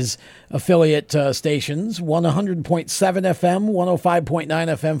WSIC's affiliate stations, 100.7 FM, 105.9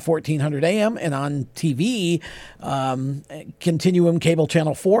 FM, 1400 AM, and on TV, Continuum Cable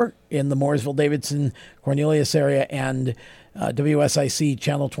Channel 4 in the Mooresville, Davidson, Cornelius area, and WSIC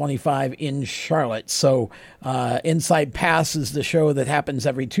Channel 25 in Charlotte. So Inside Pass is the show that happens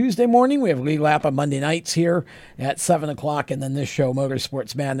every Tuesday morning. We have Lead Lap on Monday nights here at 7 o'clock, and then this show,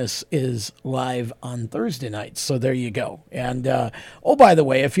 Motorsports Madness, is live on Thursday nights. So there you go. And, by the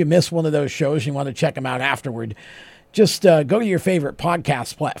way, if you miss one of those shows and you want to check them out afterward, just go to your favorite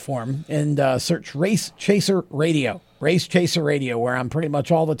podcast platform and search Race Chaser Radio. Race Chaser Radio, where on pretty much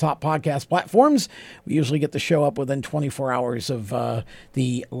all the top podcast platforms. We usually get the show up within 24 hours of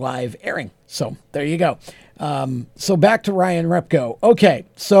the live airing. So there you go. So back to Ryan Repko. Okay,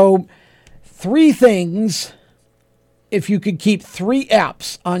 so 3 things if you could keep 3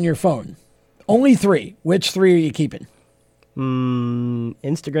 apps on your phone. Only 3. Which 3 are you keeping?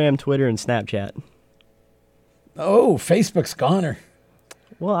 Instagram, Twitter, and Snapchat. Oh, Facebook's goner.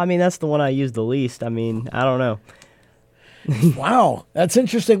 Well, I mean, that's the one I use the least. I mean, I don't know. Wow, that's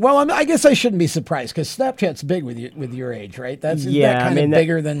interesting. Well, I guess I shouldn't be surprised because Snapchat's big with your age, right? That's that kind of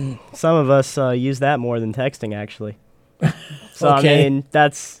bigger than some of us use that more than texting, actually. So okay. I mean,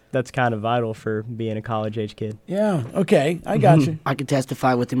 that's kind of vital for being a college age kid. Yeah. Okay, I got you. I can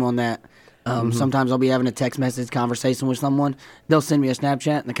testify with him on that. Sometimes I'll be having a text message conversation with someone. They'll send me a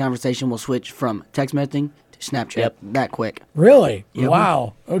Snapchat, and the conversation will switch from text messaging to Snapchat that quick. Really? Yep.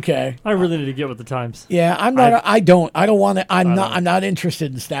 Wow. Okay. I really need to get with the times. Yeah, I'm not. I don't want to. I'm not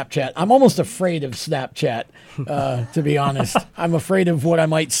interested in Snapchat. I'm almost afraid of Snapchat. To be honest, I'm afraid of what I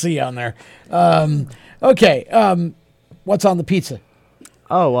might see on there. Okay. What's on the pizza?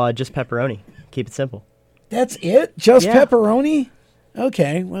 Oh, just pepperoni. Keep it simple. That's it? Just pepperoni?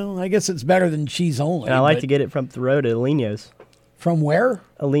 Okay. Well, I guess it's better than cheese only. And I like to get it from the road at Alino's. From where?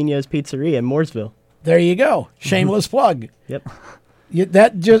 Alino's Pizzeria in Mooresville. There you go. Shameless plug. Yep.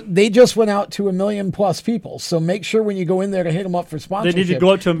 They just went out to 1 million plus people. So make sure when you go in there to hit them up for sponsorship. They need to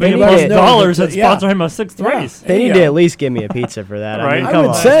go up to $1 million dollars and sponsor him a 6th race. They need to at least give me a pizza for that. Right? I mean, I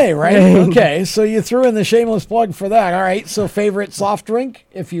would say, right? Okay, so you threw in the shameless plug for that. All right, so favorite soft drink,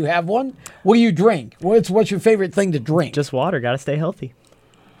 if you have one. What do you drink? What's your favorite thing to drink? Just water. Got to stay healthy.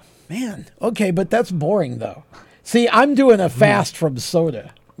 Man, okay, but that's boring, though. See, I'm doing a fast from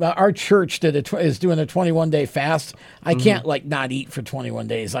soda. Our church is doing a 21-day fast. I can't not eat for 21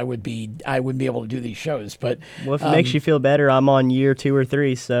 days. I wouldn't be able to do these shows. But well, if it makes you feel better, I'm on year 2 or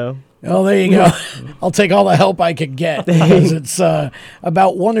 3. So well, there you go. I'll take all the help I can get because it's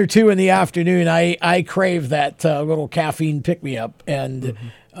about 1 or 2 in the afternoon. I crave that little caffeine pick me up, and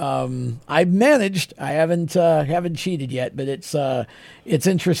I've managed. I haven't cheated yet, but it's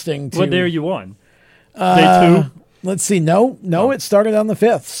interesting. What day are you on? Day 2. Let's see. No, it started on the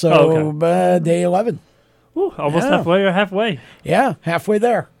 5th, so day 11. Ooh, almost halfway. Yeah, halfway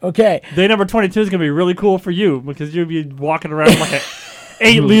there. Okay. Day number 22 is going to be really cool for you because you'll be walking around like an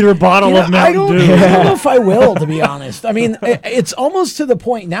 8-liter bottle of Mountain Dew. I don't know if I will, to be honest. I mean, it's almost to the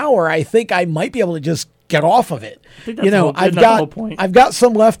point now where I think I might be able to just get off of it. I've got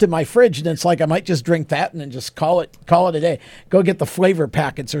some left in my fridge, and it's like I might just drink that and then just call it a day. Go get the flavor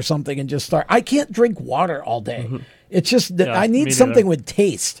packets or something and just start. I can't drink water all day. It's just that I need something with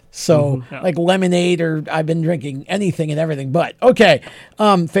taste. So like lemonade, or I've been drinking anything and everything. But okay,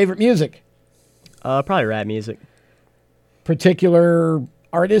 favorite music? Probably rap music. Particular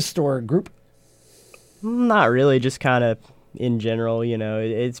artist or group? Not really, just kind of in general,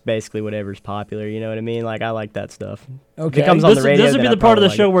 it's basically whatever's popular, you know what I mean? Like, I like that stuff. Okay. If it comes on the radio, this would be the part of the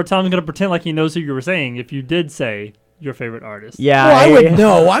show where Tom's going to pretend like he knows who you were saying if you did say your favorite artist. Yeah. Well, I would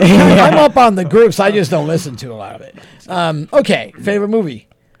know. I'm up on the groups. I just don't listen to a lot of it. Okay. Favorite movie?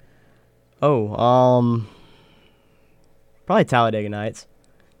 Probably Talladega Nights.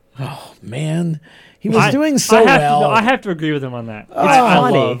 Oh, man. He was doing so well. I have to agree with him on that. I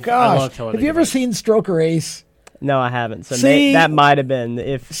funny. love Talladega Have you ever Nights. seen Stroker Ace? No, I haven't. So See, that might have been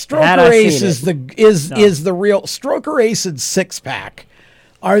if Stroker Ace is the real Stroker Ace and Six Pack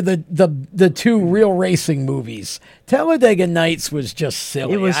are the 2 real racing movies. Talladega Nights was just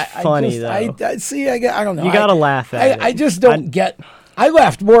silly. It was funny though. I don't know. You gotta laugh at it. I just don't get. I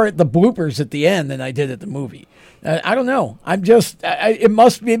laughed more at the bloopers at the end than I did at the movie. I don't know.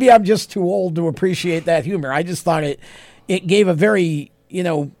 Maybe I'm just too old to appreciate that humor. I just thought it gave a very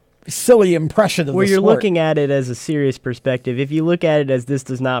silly impression of the sport. You're looking at it as a serious perspective. If you look at it as this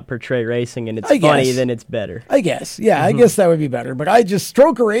does not portray racing and it's funny, then it's better. I guess. Yeah, I guess that would be better. But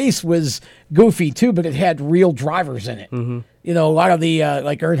Stroker Ace was goofy too, but it had real drivers in it. A lot of the,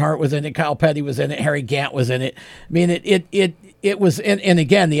 like Earnhardt was in it, Kyle Petty was in it, Harry Gant was in it. I mean, it was, and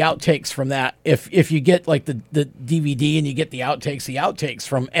again, the outtakes from that, if you get like the DVD and you get the outtakes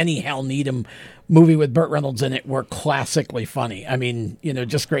from any Hal Needham movie with Burt Reynolds in it were classically funny. I mean,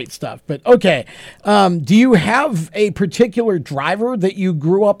 just great stuff. But okay, do you have a particular driver that you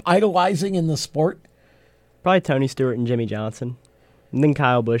grew up idolizing in the sport? Probably Tony Stewart and Jimmy Johnson, and then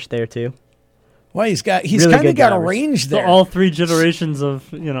Kyle Busch there too. Well, he's really kind of got a range there. So all three generations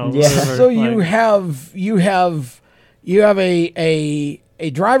of whatever, So you have a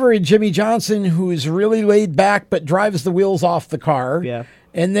driver in Jimmy Johnson who's really laid back but drives the wheels off the car. Yeah.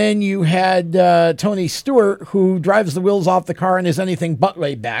 And then you had Tony Stewart, who drives the wheels off the car and is anything but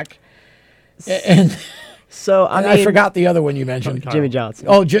laid back. And so I forgot the other one you mentioned, Jimmy Johnson.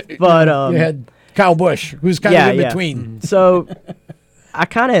 Oh, but you had Kyle Busch, who's kind of in between. So I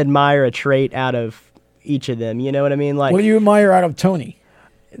kind of admire a trait out of each of them. You know what I mean? Like, what do you admire out of Tony?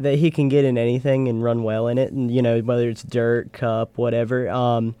 That he can get in anything and run well in it, and whether it's dirt, cup, whatever.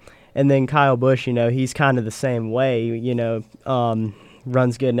 And then Kyle Busch, he's kind of the same way.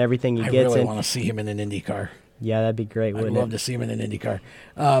 Runs good in everything he gets. I really want to see him in an Indy car. Yeah, that'd be great. I'd love to see him in an Indy car,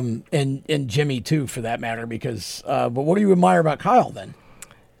 and Jimmy too, for that matter. Because, but what do you admire about Kyle then?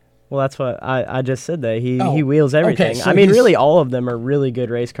 Well, that's what I just said. That he wheels everything. Okay, so I mean, really, all of them are really good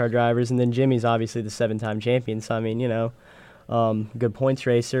race car drivers, and then Jimmy's obviously the 7-time champion. So I mean, good points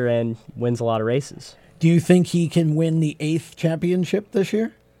racer and wins a lot of races. Do you think he can win the 8th championship this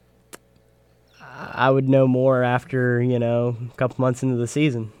year? I would know more after, a couple months into the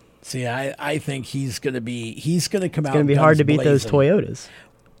season. See, I think he's going to come out. It's going to be hard to beat those Toyotas.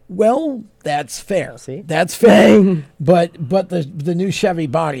 Well, that's fair. See? That's fair. But the new Chevy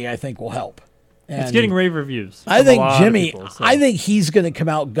body, I think, will help. And it's getting rave reviews. I think Jimmy, I think he's going to come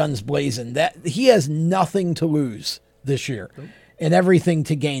out guns blazing. That he has nothing to lose this year and everything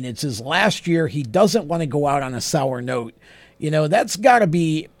to gain. It's his last year. He doesn't want to go out on a sour note. It's got to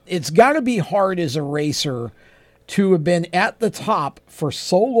be hard as a racer to have been at the top for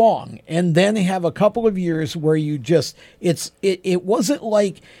so long and then have a couple of years where you just, it wasn't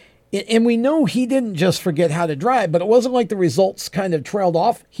like, and we know he didn't just forget how to drive, but it wasn't like the results kind of trailed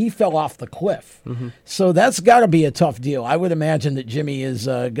off. He fell off the cliff. Mm-hmm. So that's got to be a tough deal. I would imagine that Jimmy is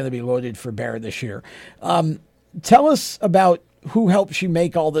going to be loaded for bear this year. Tell us about who helps you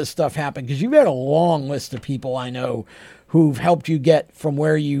make all this stuff happen, because you've had a long list of people I know who've helped you get from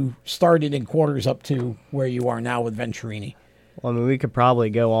where you started in quarters up to where you are now with Venturini. Well, I mean, we could probably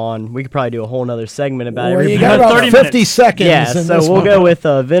go on. We could probably do a whole nother segment about it. You got about 50 minutes. Seconds. Yeah, so we'll go with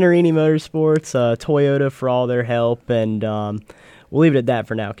Venturini Motorsports, Toyota for all their help, and we'll leave it at that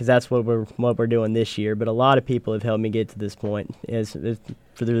for now because that's what we're doing this year. But a lot of people have helped me get to this point,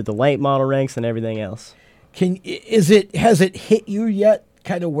 for the late model ranks and everything else. Has it hit you yet,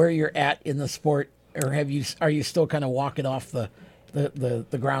 kind of where you're at in the sport, or are you still kind of walking off the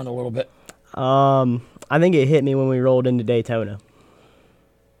ground a little bit? I think it hit me when we rolled into Daytona.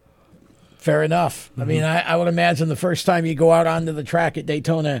 Fair enough. Mm-hmm. I mean, I would imagine the first time you go out onto the track at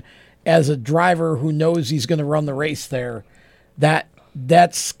Daytona as a driver who knows he's going to run the race there,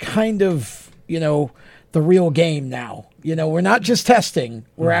 that's kind of, the real game now. We're not just testing.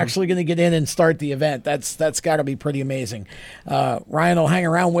 We're actually going to get in and start the event. That's got to be pretty amazing. Ryan will hang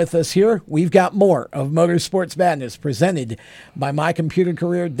around with us here. We've got more of Motorsports Madness presented by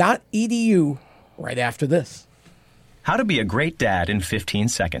mycomputercareer.edu right after this. How to be a great dad in 15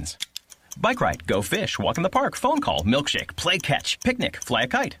 seconds. Bike ride, go fish, walk in the park, phone call, milkshake, play catch, picnic, fly a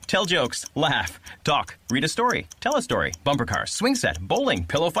kite, tell jokes, laugh, talk, read a story, tell a story, bumper car, swing set, bowling,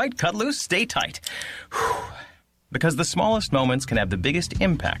 pillow fight, cut loose, stay tight. Whew. Because the smallest moments can have the biggest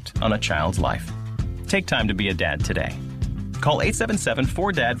impact on a child's life. Take time to be a dad today. Call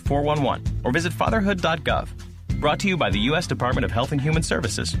 877-4DAD-411 or visit fatherhood.gov. Brought to you by the U.S. Department of Health and Human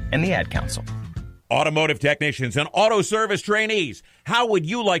Services and the Ad Council. Automotive technicians and auto service trainees, how would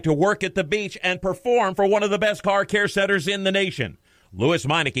you like to work at the beach and perform for one of the best car care centers in the nation? Louis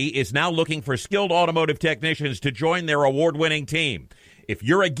Meineke is now looking for skilled automotive technicians to join their award-winning team. If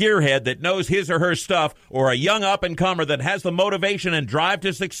you're a gearhead that knows his or her stuff, or a young up-and-comer that has the motivation and drive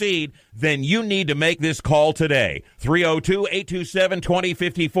to succeed, then you need to make this call today.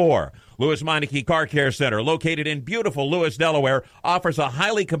 302-827-2054. Louis Meineke Car Care Center, located in beautiful Lewis, Delaware, offers a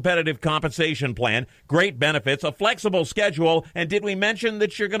highly competitive compensation plan, great benefits, a flexible schedule, and did we mention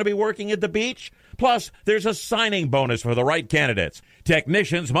that you're going to be working at the beach? Plus, there's a signing bonus for the right candidates.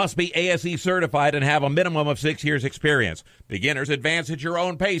 Technicians must be ASE certified and have a minimum of 6 years experience. Beginners advance at your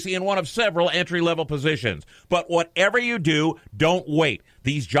own pace in one of several entry-level positions. But whatever you do, don't wait.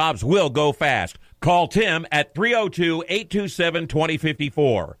 These jobs will go fast. Call Tim at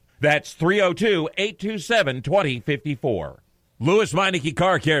 302-827-2054. That's 302-827-2054. Louis Meineke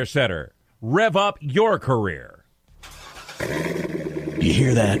Car Care Center. Rev up your career. You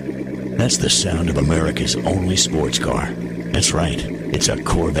hear that? That's the sound of America's only sports car. That's right, it's a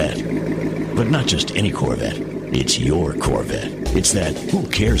Corvette. But not just any Corvette. It's your Corvette. It's that who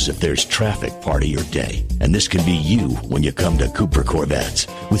cares if there's traffic part of your day. And this can be you when you come to Cooper Corvettes.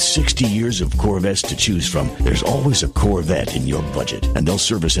 With 60 years of Corvettes to choose from, there's always a Corvette in your budget. And they'll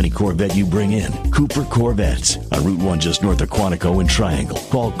service any Corvette you bring in. Cooper Corvettes on Route 1 just north of Quantico and Triangle.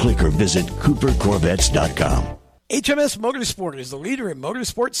 Call, click, or visit coopercorvettes.com. HMS Motorsport is the leader in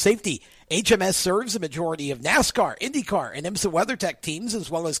motorsport safety. HMS serves a majority of NASCAR, IndyCar, and IMSA WeatherTech teams, as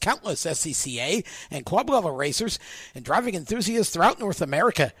well as countless SCCA and club-level racers and driving enthusiasts throughout North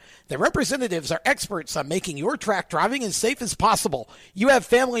America. Their representatives are experts on making your track driving as safe as possible. You have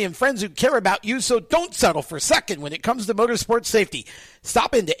family and friends who care about you, so don't settle for second when it comes to motorsport safety.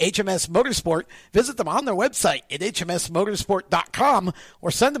 Stop into HMS Motorsport, visit them on their website at hmsmotorsport.com,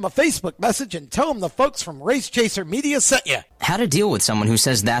 or send them a Facebook message and tell them the folks from Race Chaser Media sent you. How to deal with someone who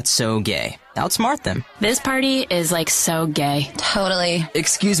says that's so gay. Outsmart them. This party is like so gay. Totally.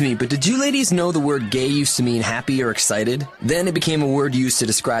 Excuse me, but did you ladies know the word gay used to mean happy or excited? Then it became a word used to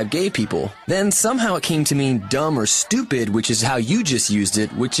describe gay people. Then somehow it came to mean dumb or stupid, which is how you just used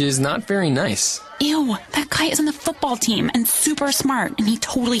it, which is not very nice. Ew, that guy is on the football team and super smart, and he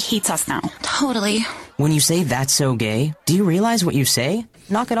totally hates us now. Totally. When you say that's so gay, do you realize what you say?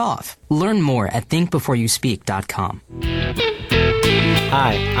 Knock it off. Learn more at thinkbeforeyouspeak.com.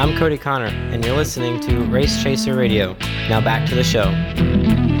 Hi, I'm Cody Connor, and you're listening to Race Chaser Radio. Now back to the show.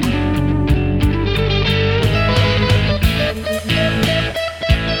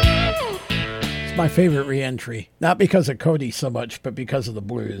 It's my favorite re-entry. Not because of Cody so much, but because of the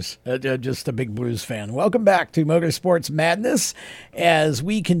blues. Just a big blues fan. Welcome back to Motorsports Madness as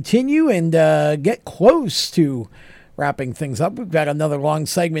we continue and get close to wrapping things up. We've got another long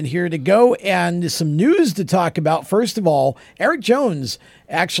segment here to go and some news to talk about. First of all, Eric Jones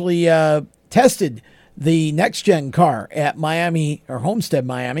actually tested the next-gen car at Miami, or Homestead,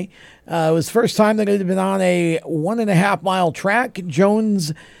 Miami. It was the first time that it had been on a 1.5-mile track.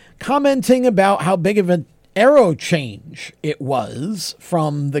 Jones commenting about how big of an aero change it was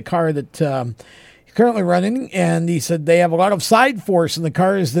from the car that he's currently running, and he said they have a lot of side force in the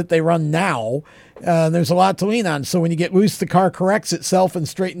cars that they run now. There's a lot to lean on. So when you get loose, the car corrects itself and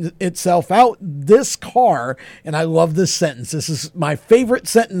straightens itself out. This car, and I love this sentence, this is my favorite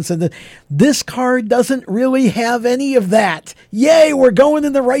sentence, and this car doesn't really have any of that. Yay, we're going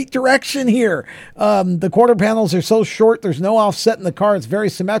in the right direction here. The quarter panels are so short, there's no offset in the car. It's very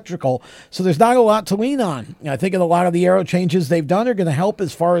symmetrical, so there's not a lot to lean on. I think a lot of the aero changes they've done are going to help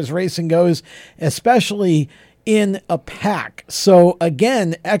as far as racing goes, especially in a pack. So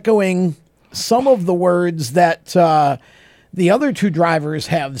again, echoing some of the words that the other two drivers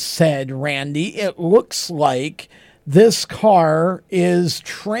have said, Randy, it looks like this car is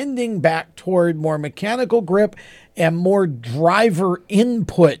trending back toward more mechanical grip and more driver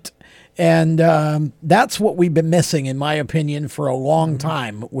input. And that's what we've been missing, in my opinion, for a long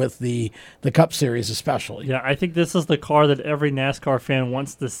time with the Cup Series especially. Yeah, I think this is the car that every NASCAR fan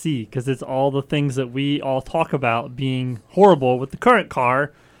wants to see because it's all the things that we all talk about being horrible with the current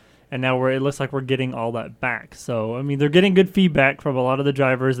car. And now it looks like we're getting all that back. So, I mean, they're getting good feedback from a lot of the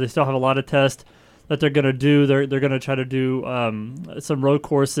drivers. They still have a lot of tests that they're going to do. They're going to try to do some road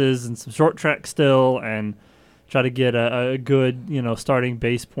courses and some short track still and try to get a good, starting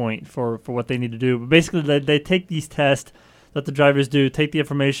base point for what they need to do. But basically, they take these tests that the drivers do, take the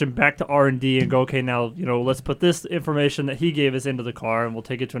information back to R&D and go, okay, now, let's put this information that he gave us into the car, and we'll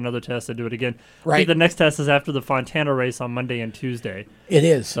take it to another test and do it again. Right. I think the next test is after the Fontana race on Monday and Tuesday. It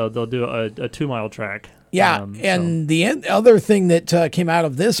is. So they'll do a 2-mile track. Yeah, the other thing that came out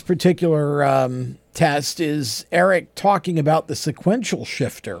of this particular test is Eric talking about the sequential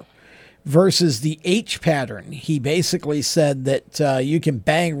shifter versus the H pattern. He basically said that you can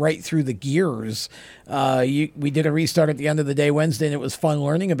bang right through the gears. We did a restart at the end of the day Wednesday, and it was fun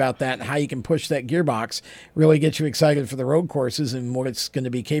learning about that and how you can push that gearbox, really get you excited for the road courses and what it's going to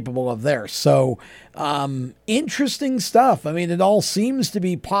be capable of there. So interesting stuff. I mean, it all seems to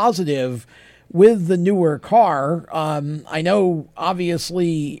be positive with the newer car. I know,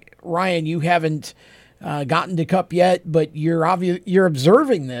 obviously, Ryan, you haven't gotten to Cup yet, but you're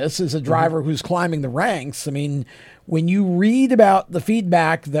observing this as a driver who's climbing the ranks. I mean, when you read about the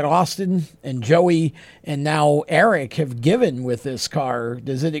feedback that Austin and Joey and now Eric have given with this car,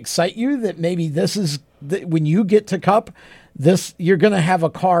 does it excite you that maybe this is when you get to Cup, you're going to have a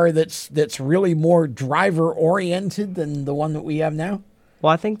car that's really more driver oriented than the one that we have now?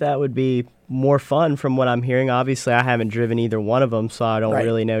 Well, I think that would be more fun from what I'm hearing. Obviously, I haven't driven either one of them, so I don't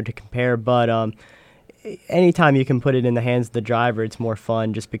really know to compare, but anytime you can put it in the hands of the driver, it's more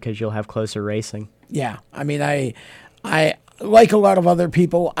fun just because you'll have closer racing. Yeah, I mean, I like a lot of other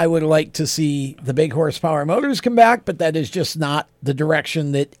people, I would like to see the big horsepower motors come back, but that is just not the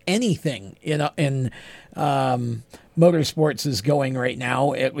direction that anything in motorsports is going right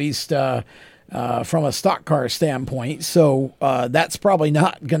now, at least from a stock car standpoint. So that's probably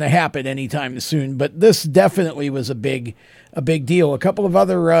not going to happen anytime soon. But this definitely was a big deal. A couple of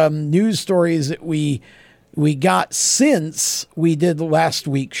other news stories that we got since we did last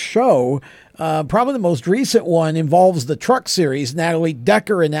week's show. Probably the most recent one involves the Truck Series. Natalie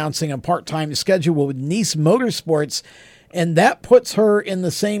Decker announcing a part-time schedule with Nice Motorsports, and that puts her in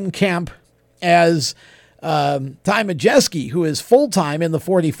the same camp as Ty Majeski, who is full-time in the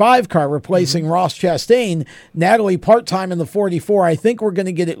 45 car, replacing Ross Chastain. Natalie part-time in the 44. I think we're going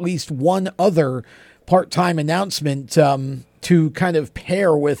to get at least one other part-time announcement to kind of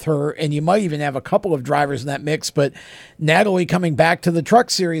pair with her, and you might even have a couple of drivers in that mix, but Natalie coming back to the Truck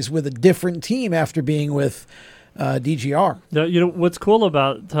Series with a different team after being with DGR. What's cool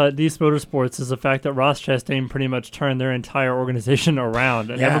about Nice Motorsports is the fact that Ross Chastain pretty much turned their entire organization around,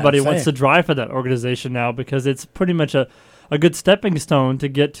 and everybody wants to drive for that organization now because it's pretty much a good stepping stone to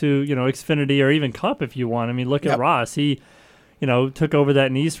get to, Xfinity or even Cup if you want. I mean, look at Ross. He took over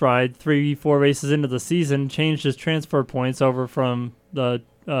that Nice ride 3-4 races into the season, changed his transfer points over from the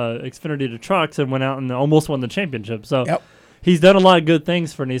Xfinity to trucks, and went out and almost won the championship. So he's done a lot of good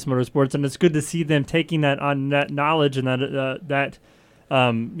things for Nice Motorsports, and it's good to see them taking that knowledge and that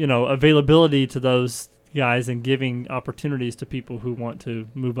availability to those guys and giving opportunities to people who want to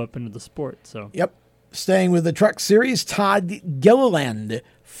move up into the sport. So staying with the Truck Series, Todd Gilliland.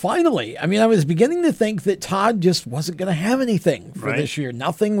 Finally, I mean, I was beginning to think that Todd just wasn't going to have anything for this year.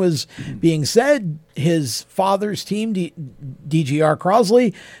 Nothing was being said. His father's team, DGR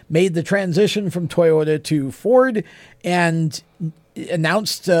Crosley, made the transition from Toyota to Ford and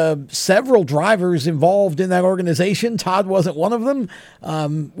announced several drivers involved in that organization. Todd wasn't one of them.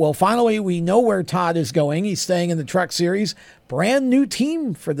 Well, finally, we know where Todd is going. He's staying in the Truck Series. Brand new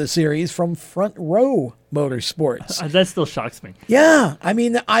team for the series from Front Row Motorsports. That still shocks me. Yeah, I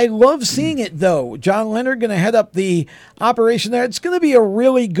mean, I love seeing it, though. John Leonard going to head up the operation there. It's going to be a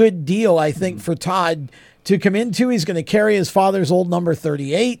really good deal, I think, for Todd to come into. He's going to carry his father's old number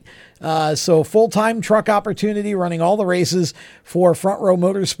 38. So full-time truck opportunity, running all the races for Front Row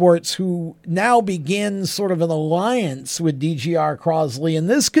Motorsports, who now begins sort of an alliance with DGR Crosley. And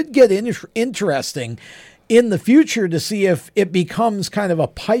this could get interesting in the future to see if it becomes kind of a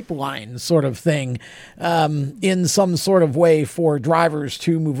pipeline sort of thing in some sort of way for drivers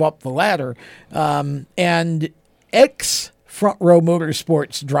to move up the ladder. And Front Row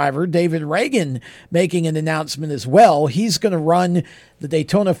Motorsports driver David Reagan making an announcement as well. He's going to run the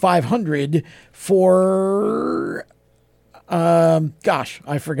Daytona 500 for...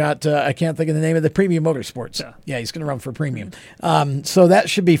 I forgot. I can't think of the name of the Premium Motorsports. Yeah, he's going to run for Premium. So that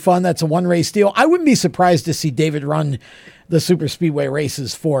should be fun. That's a one-race deal. I wouldn't be surprised to see David run the super speedway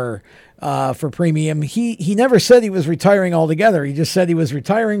races for Premium. He never said he was retiring altogether. He just said he was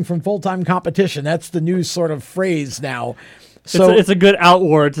retiring from full-time competition. That's the new sort of phrase now. So it's a good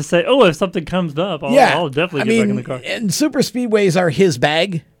outward to say, if something comes up, I'll definitely get back in the car. And super speedways are his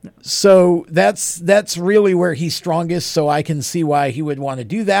bag. So that's really where he's strongest. So I can see why he would want to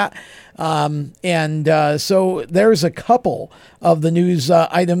do that. So there's a couple of the news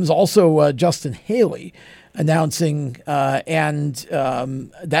items. Also, Justin Haley announcing, that's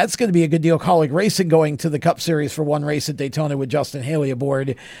going to be a good deal. Colleague Racing going to the Cup Series for one race at Daytona with Justin Haley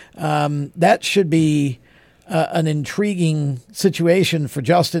aboard. That should be an intriguing situation for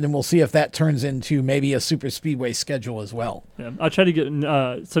Justin, and we'll see if that turns into maybe a super speedway schedule as well. Yeah, I tried to get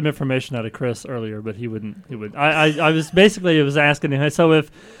some information out of Chris earlier, but he wouldn't. I was asking him, so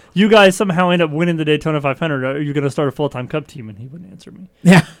if you guys somehow end up winning the Daytona 500, are you going to start a full-time Cup team? And he wouldn't answer me.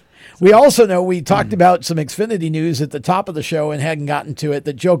 Yeah. We also know we talked about some Xfinity news at the top of the show and hadn't gotten to it,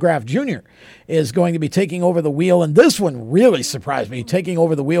 that Joe Graff Jr. is going to be taking over the wheel. And this one really surprised me, taking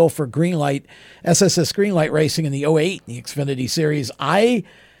over the wheel for Greenlight, SSS Greenlight Racing in the 08 in the Xfinity Series. I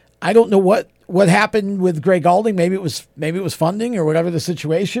don't know what happened with Gray Galding. Maybe it was funding or whatever the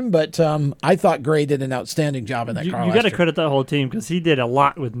situation, but I thought Gray did an outstanding job in that car. You got to credit that whole team because he did a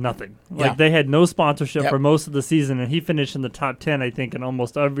lot with nothing. They had no sponsorship for most of the season, and he finished in the top 10, I think, in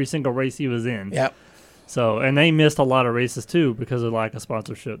almost every single race he was in. Yep. So, and they missed a lot of races too because of lack of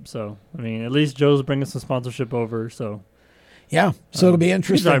sponsorship. So, I mean, at least Joe's bringing some sponsorship over. So. Yeah, so it'll be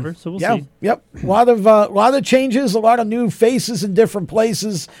interesting. Driver, so we'll see. Yep. A lot of changes, a lot of new faces in different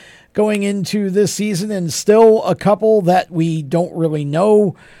places going into this season, and still a couple that we don't really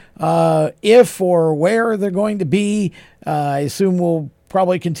know if or where they're going to be. I assume we'll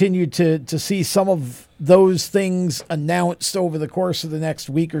probably continue to see some of those things announced over the course of the next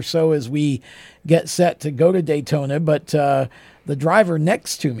week or so as we get set to go to Daytona. But the driver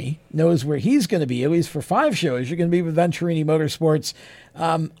next to me knows where he's going to be, at least for 5 shows. You're going to be with Venturini Motorsports.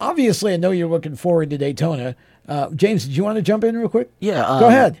 Obviously, I know you're looking forward to Daytona. James, did you want to jump in real quick? Yeah. Go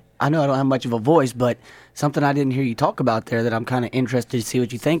ahead. I know I don't have much of a voice, but something I didn't hear you talk about there that I'm kind of interested to see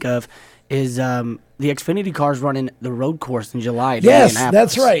what you think of is the Xfinity cars running the road course in July at Yes,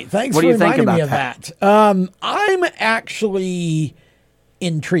 Indianapolis. that's right. Thanks What for do you think reminding about me of that. I'm actually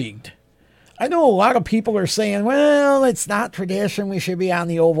intrigued. I know a lot of people are saying, well, it's not tradition. We should be on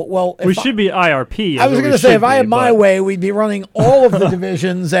the oval. Well, We should be IRP. I was going to say, if I had my way, we'd be running all of the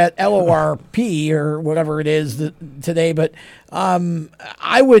divisions at LORP or whatever it is today. But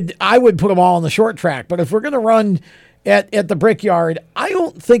I would put them all on the short track. But if we're going to run at the Brickyard, I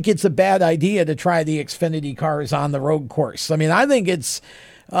don't think it's a bad idea to try the Xfinity cars on the road course. I mean, I think it's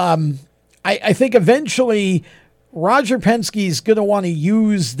I think eventually Roger Penske's going to want to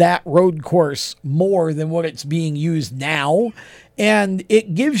use that road course more than what it's being used now. And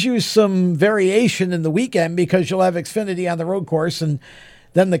it gives you some variation in the weekend because you'll have Xfinity on the road course and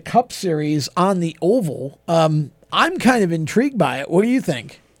then the Cup Series on the oval. I'm kind of intrigued by it. What do you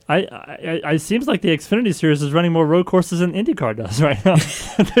think? It seems like the Xfinity Series is running more road courses than IndyCar does right now.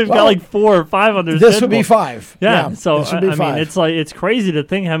 They've got like 4 or 5 on their schedule. This would be 5. Yeah, so I mean, 5. it's crazy to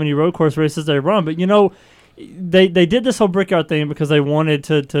think how many road course races they run. But they did this whole Brickyard thing because they wanted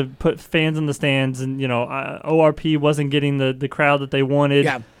to put fans in the stands, and ORP wasn't getting the crowd that they wanted.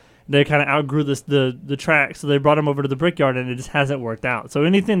 Yeah. They kind of outgrew the track, so they brought them over to the Brickyard, and it just hasn't worked out. So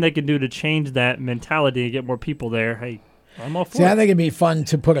anything they can do to change that mentality and get more people there, hey, I'm all for it. I think it'd be fun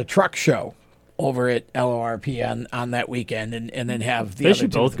to put a truck show over at LORP on that weekend, and then have the they other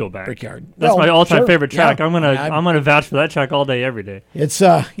should two both go back. Brickyard. That's my all-time favorite track. Yeah. I'm gonna vouch for that track all day, every day. It's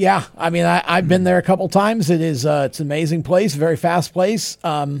I mean, I've been there a couple times. It is it's an amazing place, very fast place.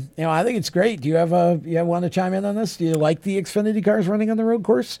 I think it's great. Do you want to chime in on this? Do you like the Xfinity cars running on the road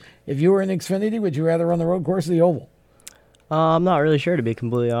course? If you were in Xfinity, would you rather run the road course or the oval? I'm not really sure, to be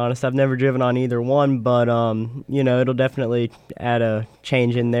completely honest. I've never driven on either one, but it'll definitely add a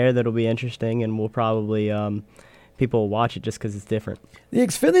change in there that'll be interesting, and we'll probably people will watch it just because it's different. The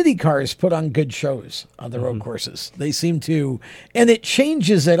Xfinity cars put on good shows on the road courses. They seem to, and it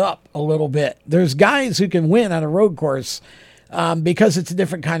changes it up a little bit. There's guys who can win on a road course because it's a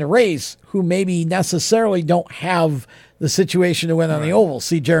different kind of race, who maybe necessarily don't have the situation to win on the oval.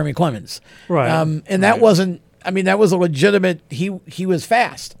 See Jeremy Clemens, right? And that wasn't. I mean, that was a legitimate. He was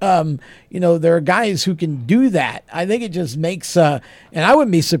fast. There are guys who can do that. I think it just makes. And I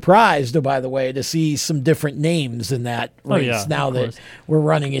wouldn't be surprised, by the way, to see some different names in that race now that we're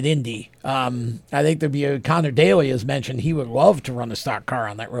running at Indy. I think there'd be Connor Daly has mentioned he would love to run a stock car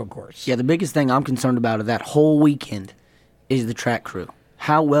on that road course. Yeah, the biggest thing I'm concerned about of that whole weekend is the track crew.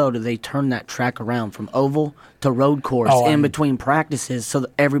 How well do they turn that track around from oval to road course in between practices so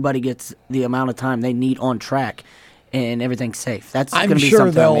that everybody gets the amount of time they need on track and everyth's safe? That's going to be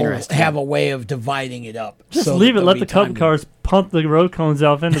something I'm interested in. They'll have a way of dividing it up. Just leave it. Let the Cup cars pump the road cones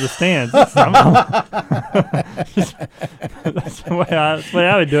out into the stands. That's the way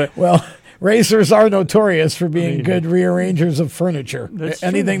I would do it. Well, racers are notorious for being good rearrangers of furniture.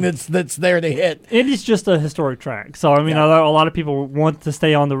 Anything that's there to hit. Indy's just a historic track, so I mean, a lot of people want to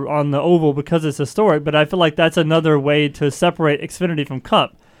stay on the oval because it's historic. But I feel like that's another way to separate Xfinity from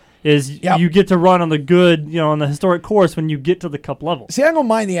Cup. You get to run on the good, on the historic course when you get to the Cup level. See, I don't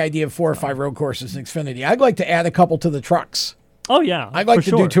mind the idea of 4 or 5 road courses in Xfinity. I'd like to add a couple to the trucks. Oh, yeah. I'd like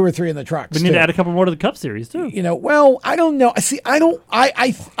to do 2 or 3 in the trucks. We need to add a couple more to the Cup Series, too. Well, I don't know. See, I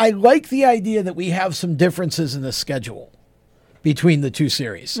like the idea that we have some differences in the schedule between the 2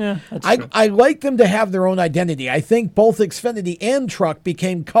 series. Yeah, that's true. I like them to have their own identity. I think both Xfinity and Truck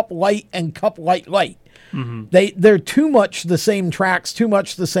became Cup Light and Cup Light. Mm-hmm. They're too much the same tracks, too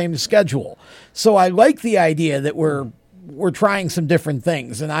much the same schedule. So I like the idea that we're trying some different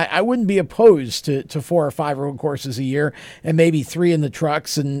things, and I wouldn't be opposed to 4 or 5 road courses a year and maybe 3 in the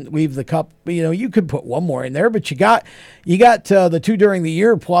trucks and leave the Cup. You could put 1 more in there, but you got the 2 during the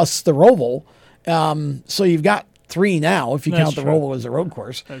year plus the Roval. So you've got 3 now if you count the Roval as a road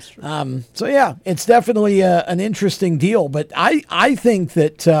course. That's true. So yeah, it's definitely an interesting deal, but I think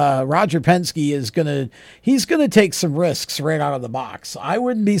that Roger Penske is gonna take some risks right out of the box. I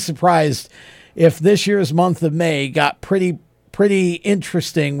wouldn't be surprised if this year's month of May got pretty pretty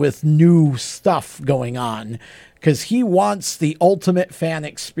interesting with new stuff going on because he wants the ultimate fan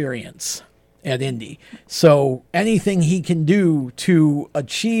experience at Indy. So anything he can do to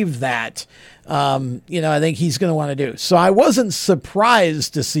achieve that, I think he's going to want to do. So I wasn't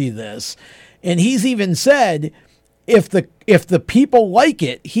surprised to see this. And he's even said if the people like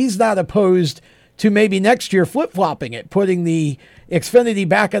it, he's not opposed to maybe next year flip-flopping it, putting the Xfinity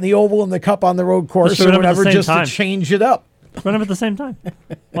back on the oval and the Cup on the road course or whatever, just to change it up. Run them at the same time.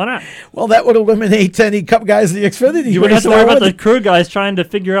 Why not? Well, that would eliminate any Cup guys in the Xfinity. You wouldn't have to worry about the crew guys trying to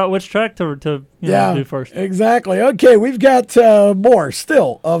figure out which track to do first. Exactly. Okay, we've got more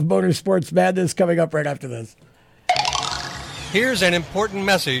still of Motorsports Madness coming up right after this. Here's an important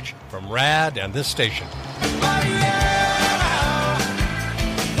message from RAD and this station.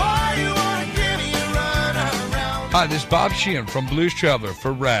 Hi, this is Bob Sheehan from Blues Traveler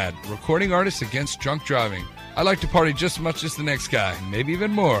for RAD, recording artists against drunk driving. I like to party just as much as the next guy, maybe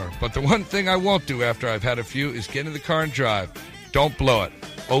even more. But the one thing I won't do after I've had a few is get in the car and drive. Don't blow it.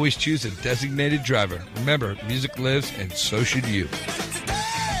 Always choose a designated driver. Remember, music lives and so should you.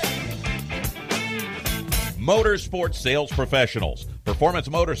 Motorsports sales professionals. Performance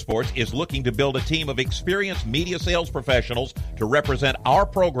Motorsports is looking to build a team of experienced media sales professionals to represent our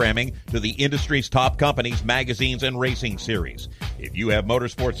programming to the industry's top companies, magazines, and racing series. If you have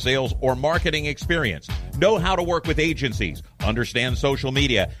motorsports sales or marketing experience, know how to work with agencies, understand social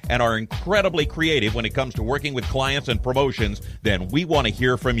media, and are incredibly creative when it comes to working with clients and promotions, then we want to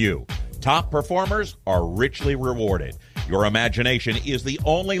hear from you. Top performers are richly rewarded. Your imagination is the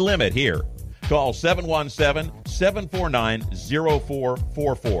only limit here. Call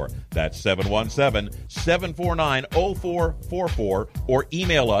 717-749-0444. That's 717-749-0444. Or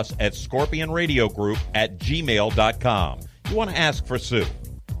email us at scorpionradiogroup@gmail.com. You want to ask for Sue.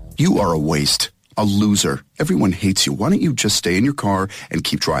 You are a waste. A loser. Everyone hates you. Why don't you just stay in your car and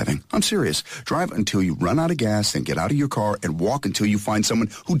keep driving? I'm serious. Drive until you run out of gas, then get out of your car and walk until you find someone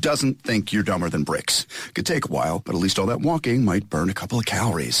who doesn't think you're dumber than bricks. Could take a while, but at least all that walking might burn a couple of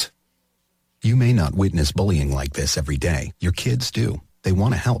calories. You may not witness bullying like this every day. Your kids do. They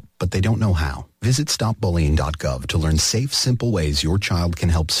want to help, but they don't know how. Visit stopbullying.gov to learn safe, simple ways your child can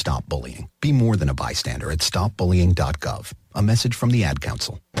help stop bullying. Be more than a bystander at stopbullying.gov. A message from the Ad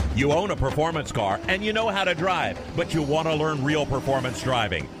Council. You own a performance car and you know how to drive, but you want to learn real performance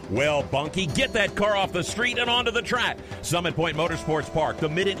driving. Well, Bunky, get that car off the street and onto the track. Summit Point Motorsports Park, the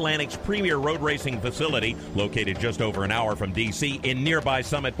Mid-Atlantic's premier road racing facility, located just over an hour from D.C. in nearby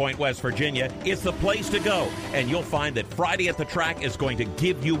Summit Point, West Virginia, is the place to go. And you'll find that Friday at the Track is going to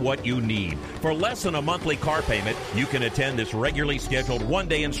give you what you need. For less than a monthly car payment, you can attend this regularly scheduled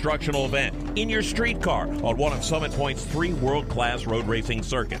one-day instructional event in your street car on one of Summit Point's 3 world-class road racing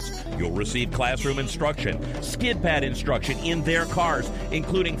circuits. You'll receive classroom instruction, skid pad instruction in their cars,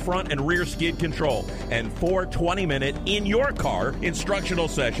 including front and rear skid control, and 4 20-minute in-your-car instructional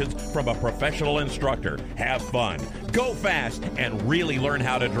sessions from a professional instructor. Have fun, go fast, and really learn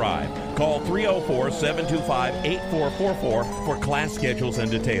how to drive. Call 304-725-8444 for class schedules and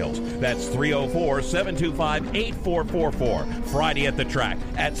details. That's 304-725-8444. Friday at the Track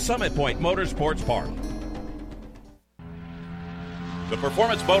at Summit Point Motorsports Park. The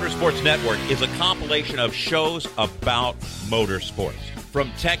Performance Motorsports Network is a compilation of shows about motorsports. From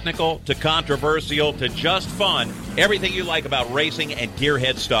technical to controversial to just fun, everything you like about racing and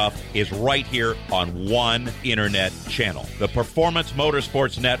gearhead stuff is right here on one internet channel. The Performance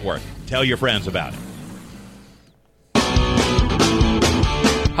Motorsports Network. Tell your friends about it.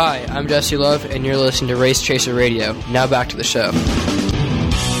 Hi, I'm Jesse Love, and you're listening to Race Chaser Radio. Now back to the show.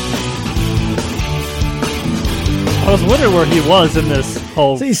 I was wondering where he was in this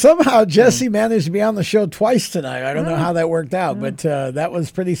whole... See, somehow Jesse managed to be on the show twice tonight. I don't know how that worked out, but that was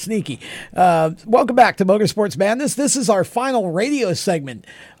pretty sneaky. Welcome back to Motorsports Madness. This is our final radio segment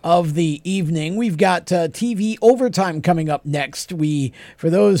of the evening. We've got TV Overtime coming up next. For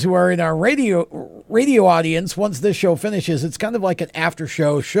those who are in our radio audience, once this show finishes, it's kind of like an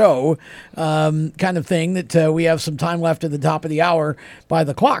after-show kind of thing that we have some time left at the top of the hour by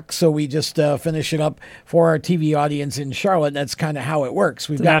the clock. So we just finish it up for our TV audience in Charlotte. And that's kind of how it works.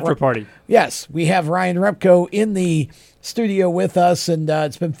 We've got an after party. Yes, we have Ryan Repko in the studio with us, and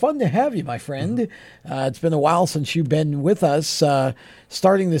it's been fun to have you, my friend. It's been a while since you've been with us.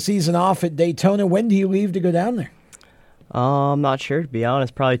 Starting the season off at Daytona, when do you leave to go down there? I'm not sure, to be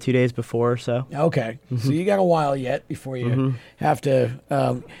honest. Probably 2 days before or so. Okay, so you got a while yet before you have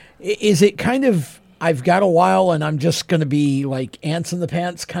to. Is it kind of, I've got a while and I'm just going to be like ants in the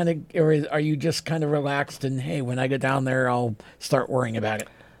pants kind of, or are you just kind of relaxed and, hey, when I get down there, I'll start worrying about it?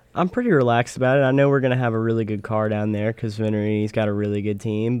 I'm pretty relaxed about it. I know we're going to have a really good car down there because Venturini's got a really good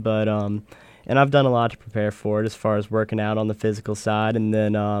team, but and I've done a lot to prepare for it as far as working out on the physical side and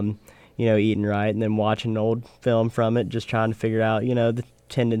then, eating right and then watching old film from it, just trying to figure out, the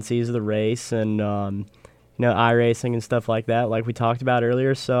tendencies of the race and, iRacing and stuff like that, like we talked about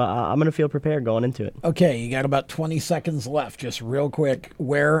earlier. So I'm going to feel prepared going into it. Okay, you got about 20 seconds left. Just real quick,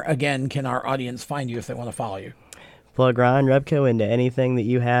 where, again, can our audience find you if they want to follow you? Plug Ryan Repko into anything that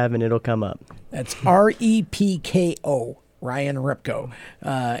you have, and it'll come up. That's Repko, Ryan Repko.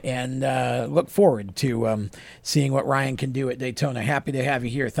 And look forward to seeing what Ryan can do at Daytona. Happy to have you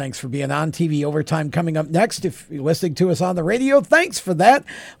here. Thanks for being on. TV Overtime coming up next. If you're listening to us on the radio, thanks for that.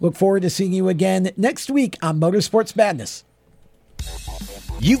 Look forward to seeing you again next week on Motorsports Madness.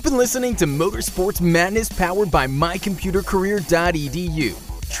 You've been listening to Motorsports Madness powered by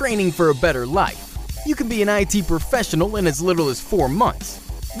mycomputercareer.edu. Training for a better life. You can be an IT professional in as little as 4 months.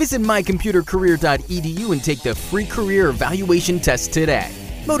 Visit mycomputercareer.edu and take the free career evaluation test today.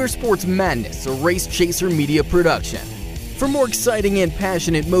 Motorsports Madness, a Race Chaser media production. For more exciting and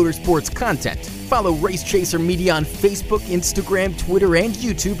passionate motorsports content, follow Race Chaser Media on Facebook, Instagram, Twitter, and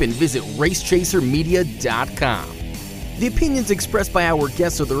YouTube, and visit racechasermedia.com. The opinions expressed by our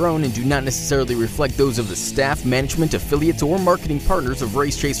guests are their own and do not necessarily reflect those of the staff, management, affiliates, or marketing partners of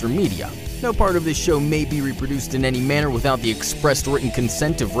Race Chaser Media. No part of this show may be reproduced in any manner without the expressed written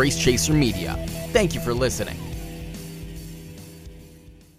consent of Race Chaser Media. Thank you for listening.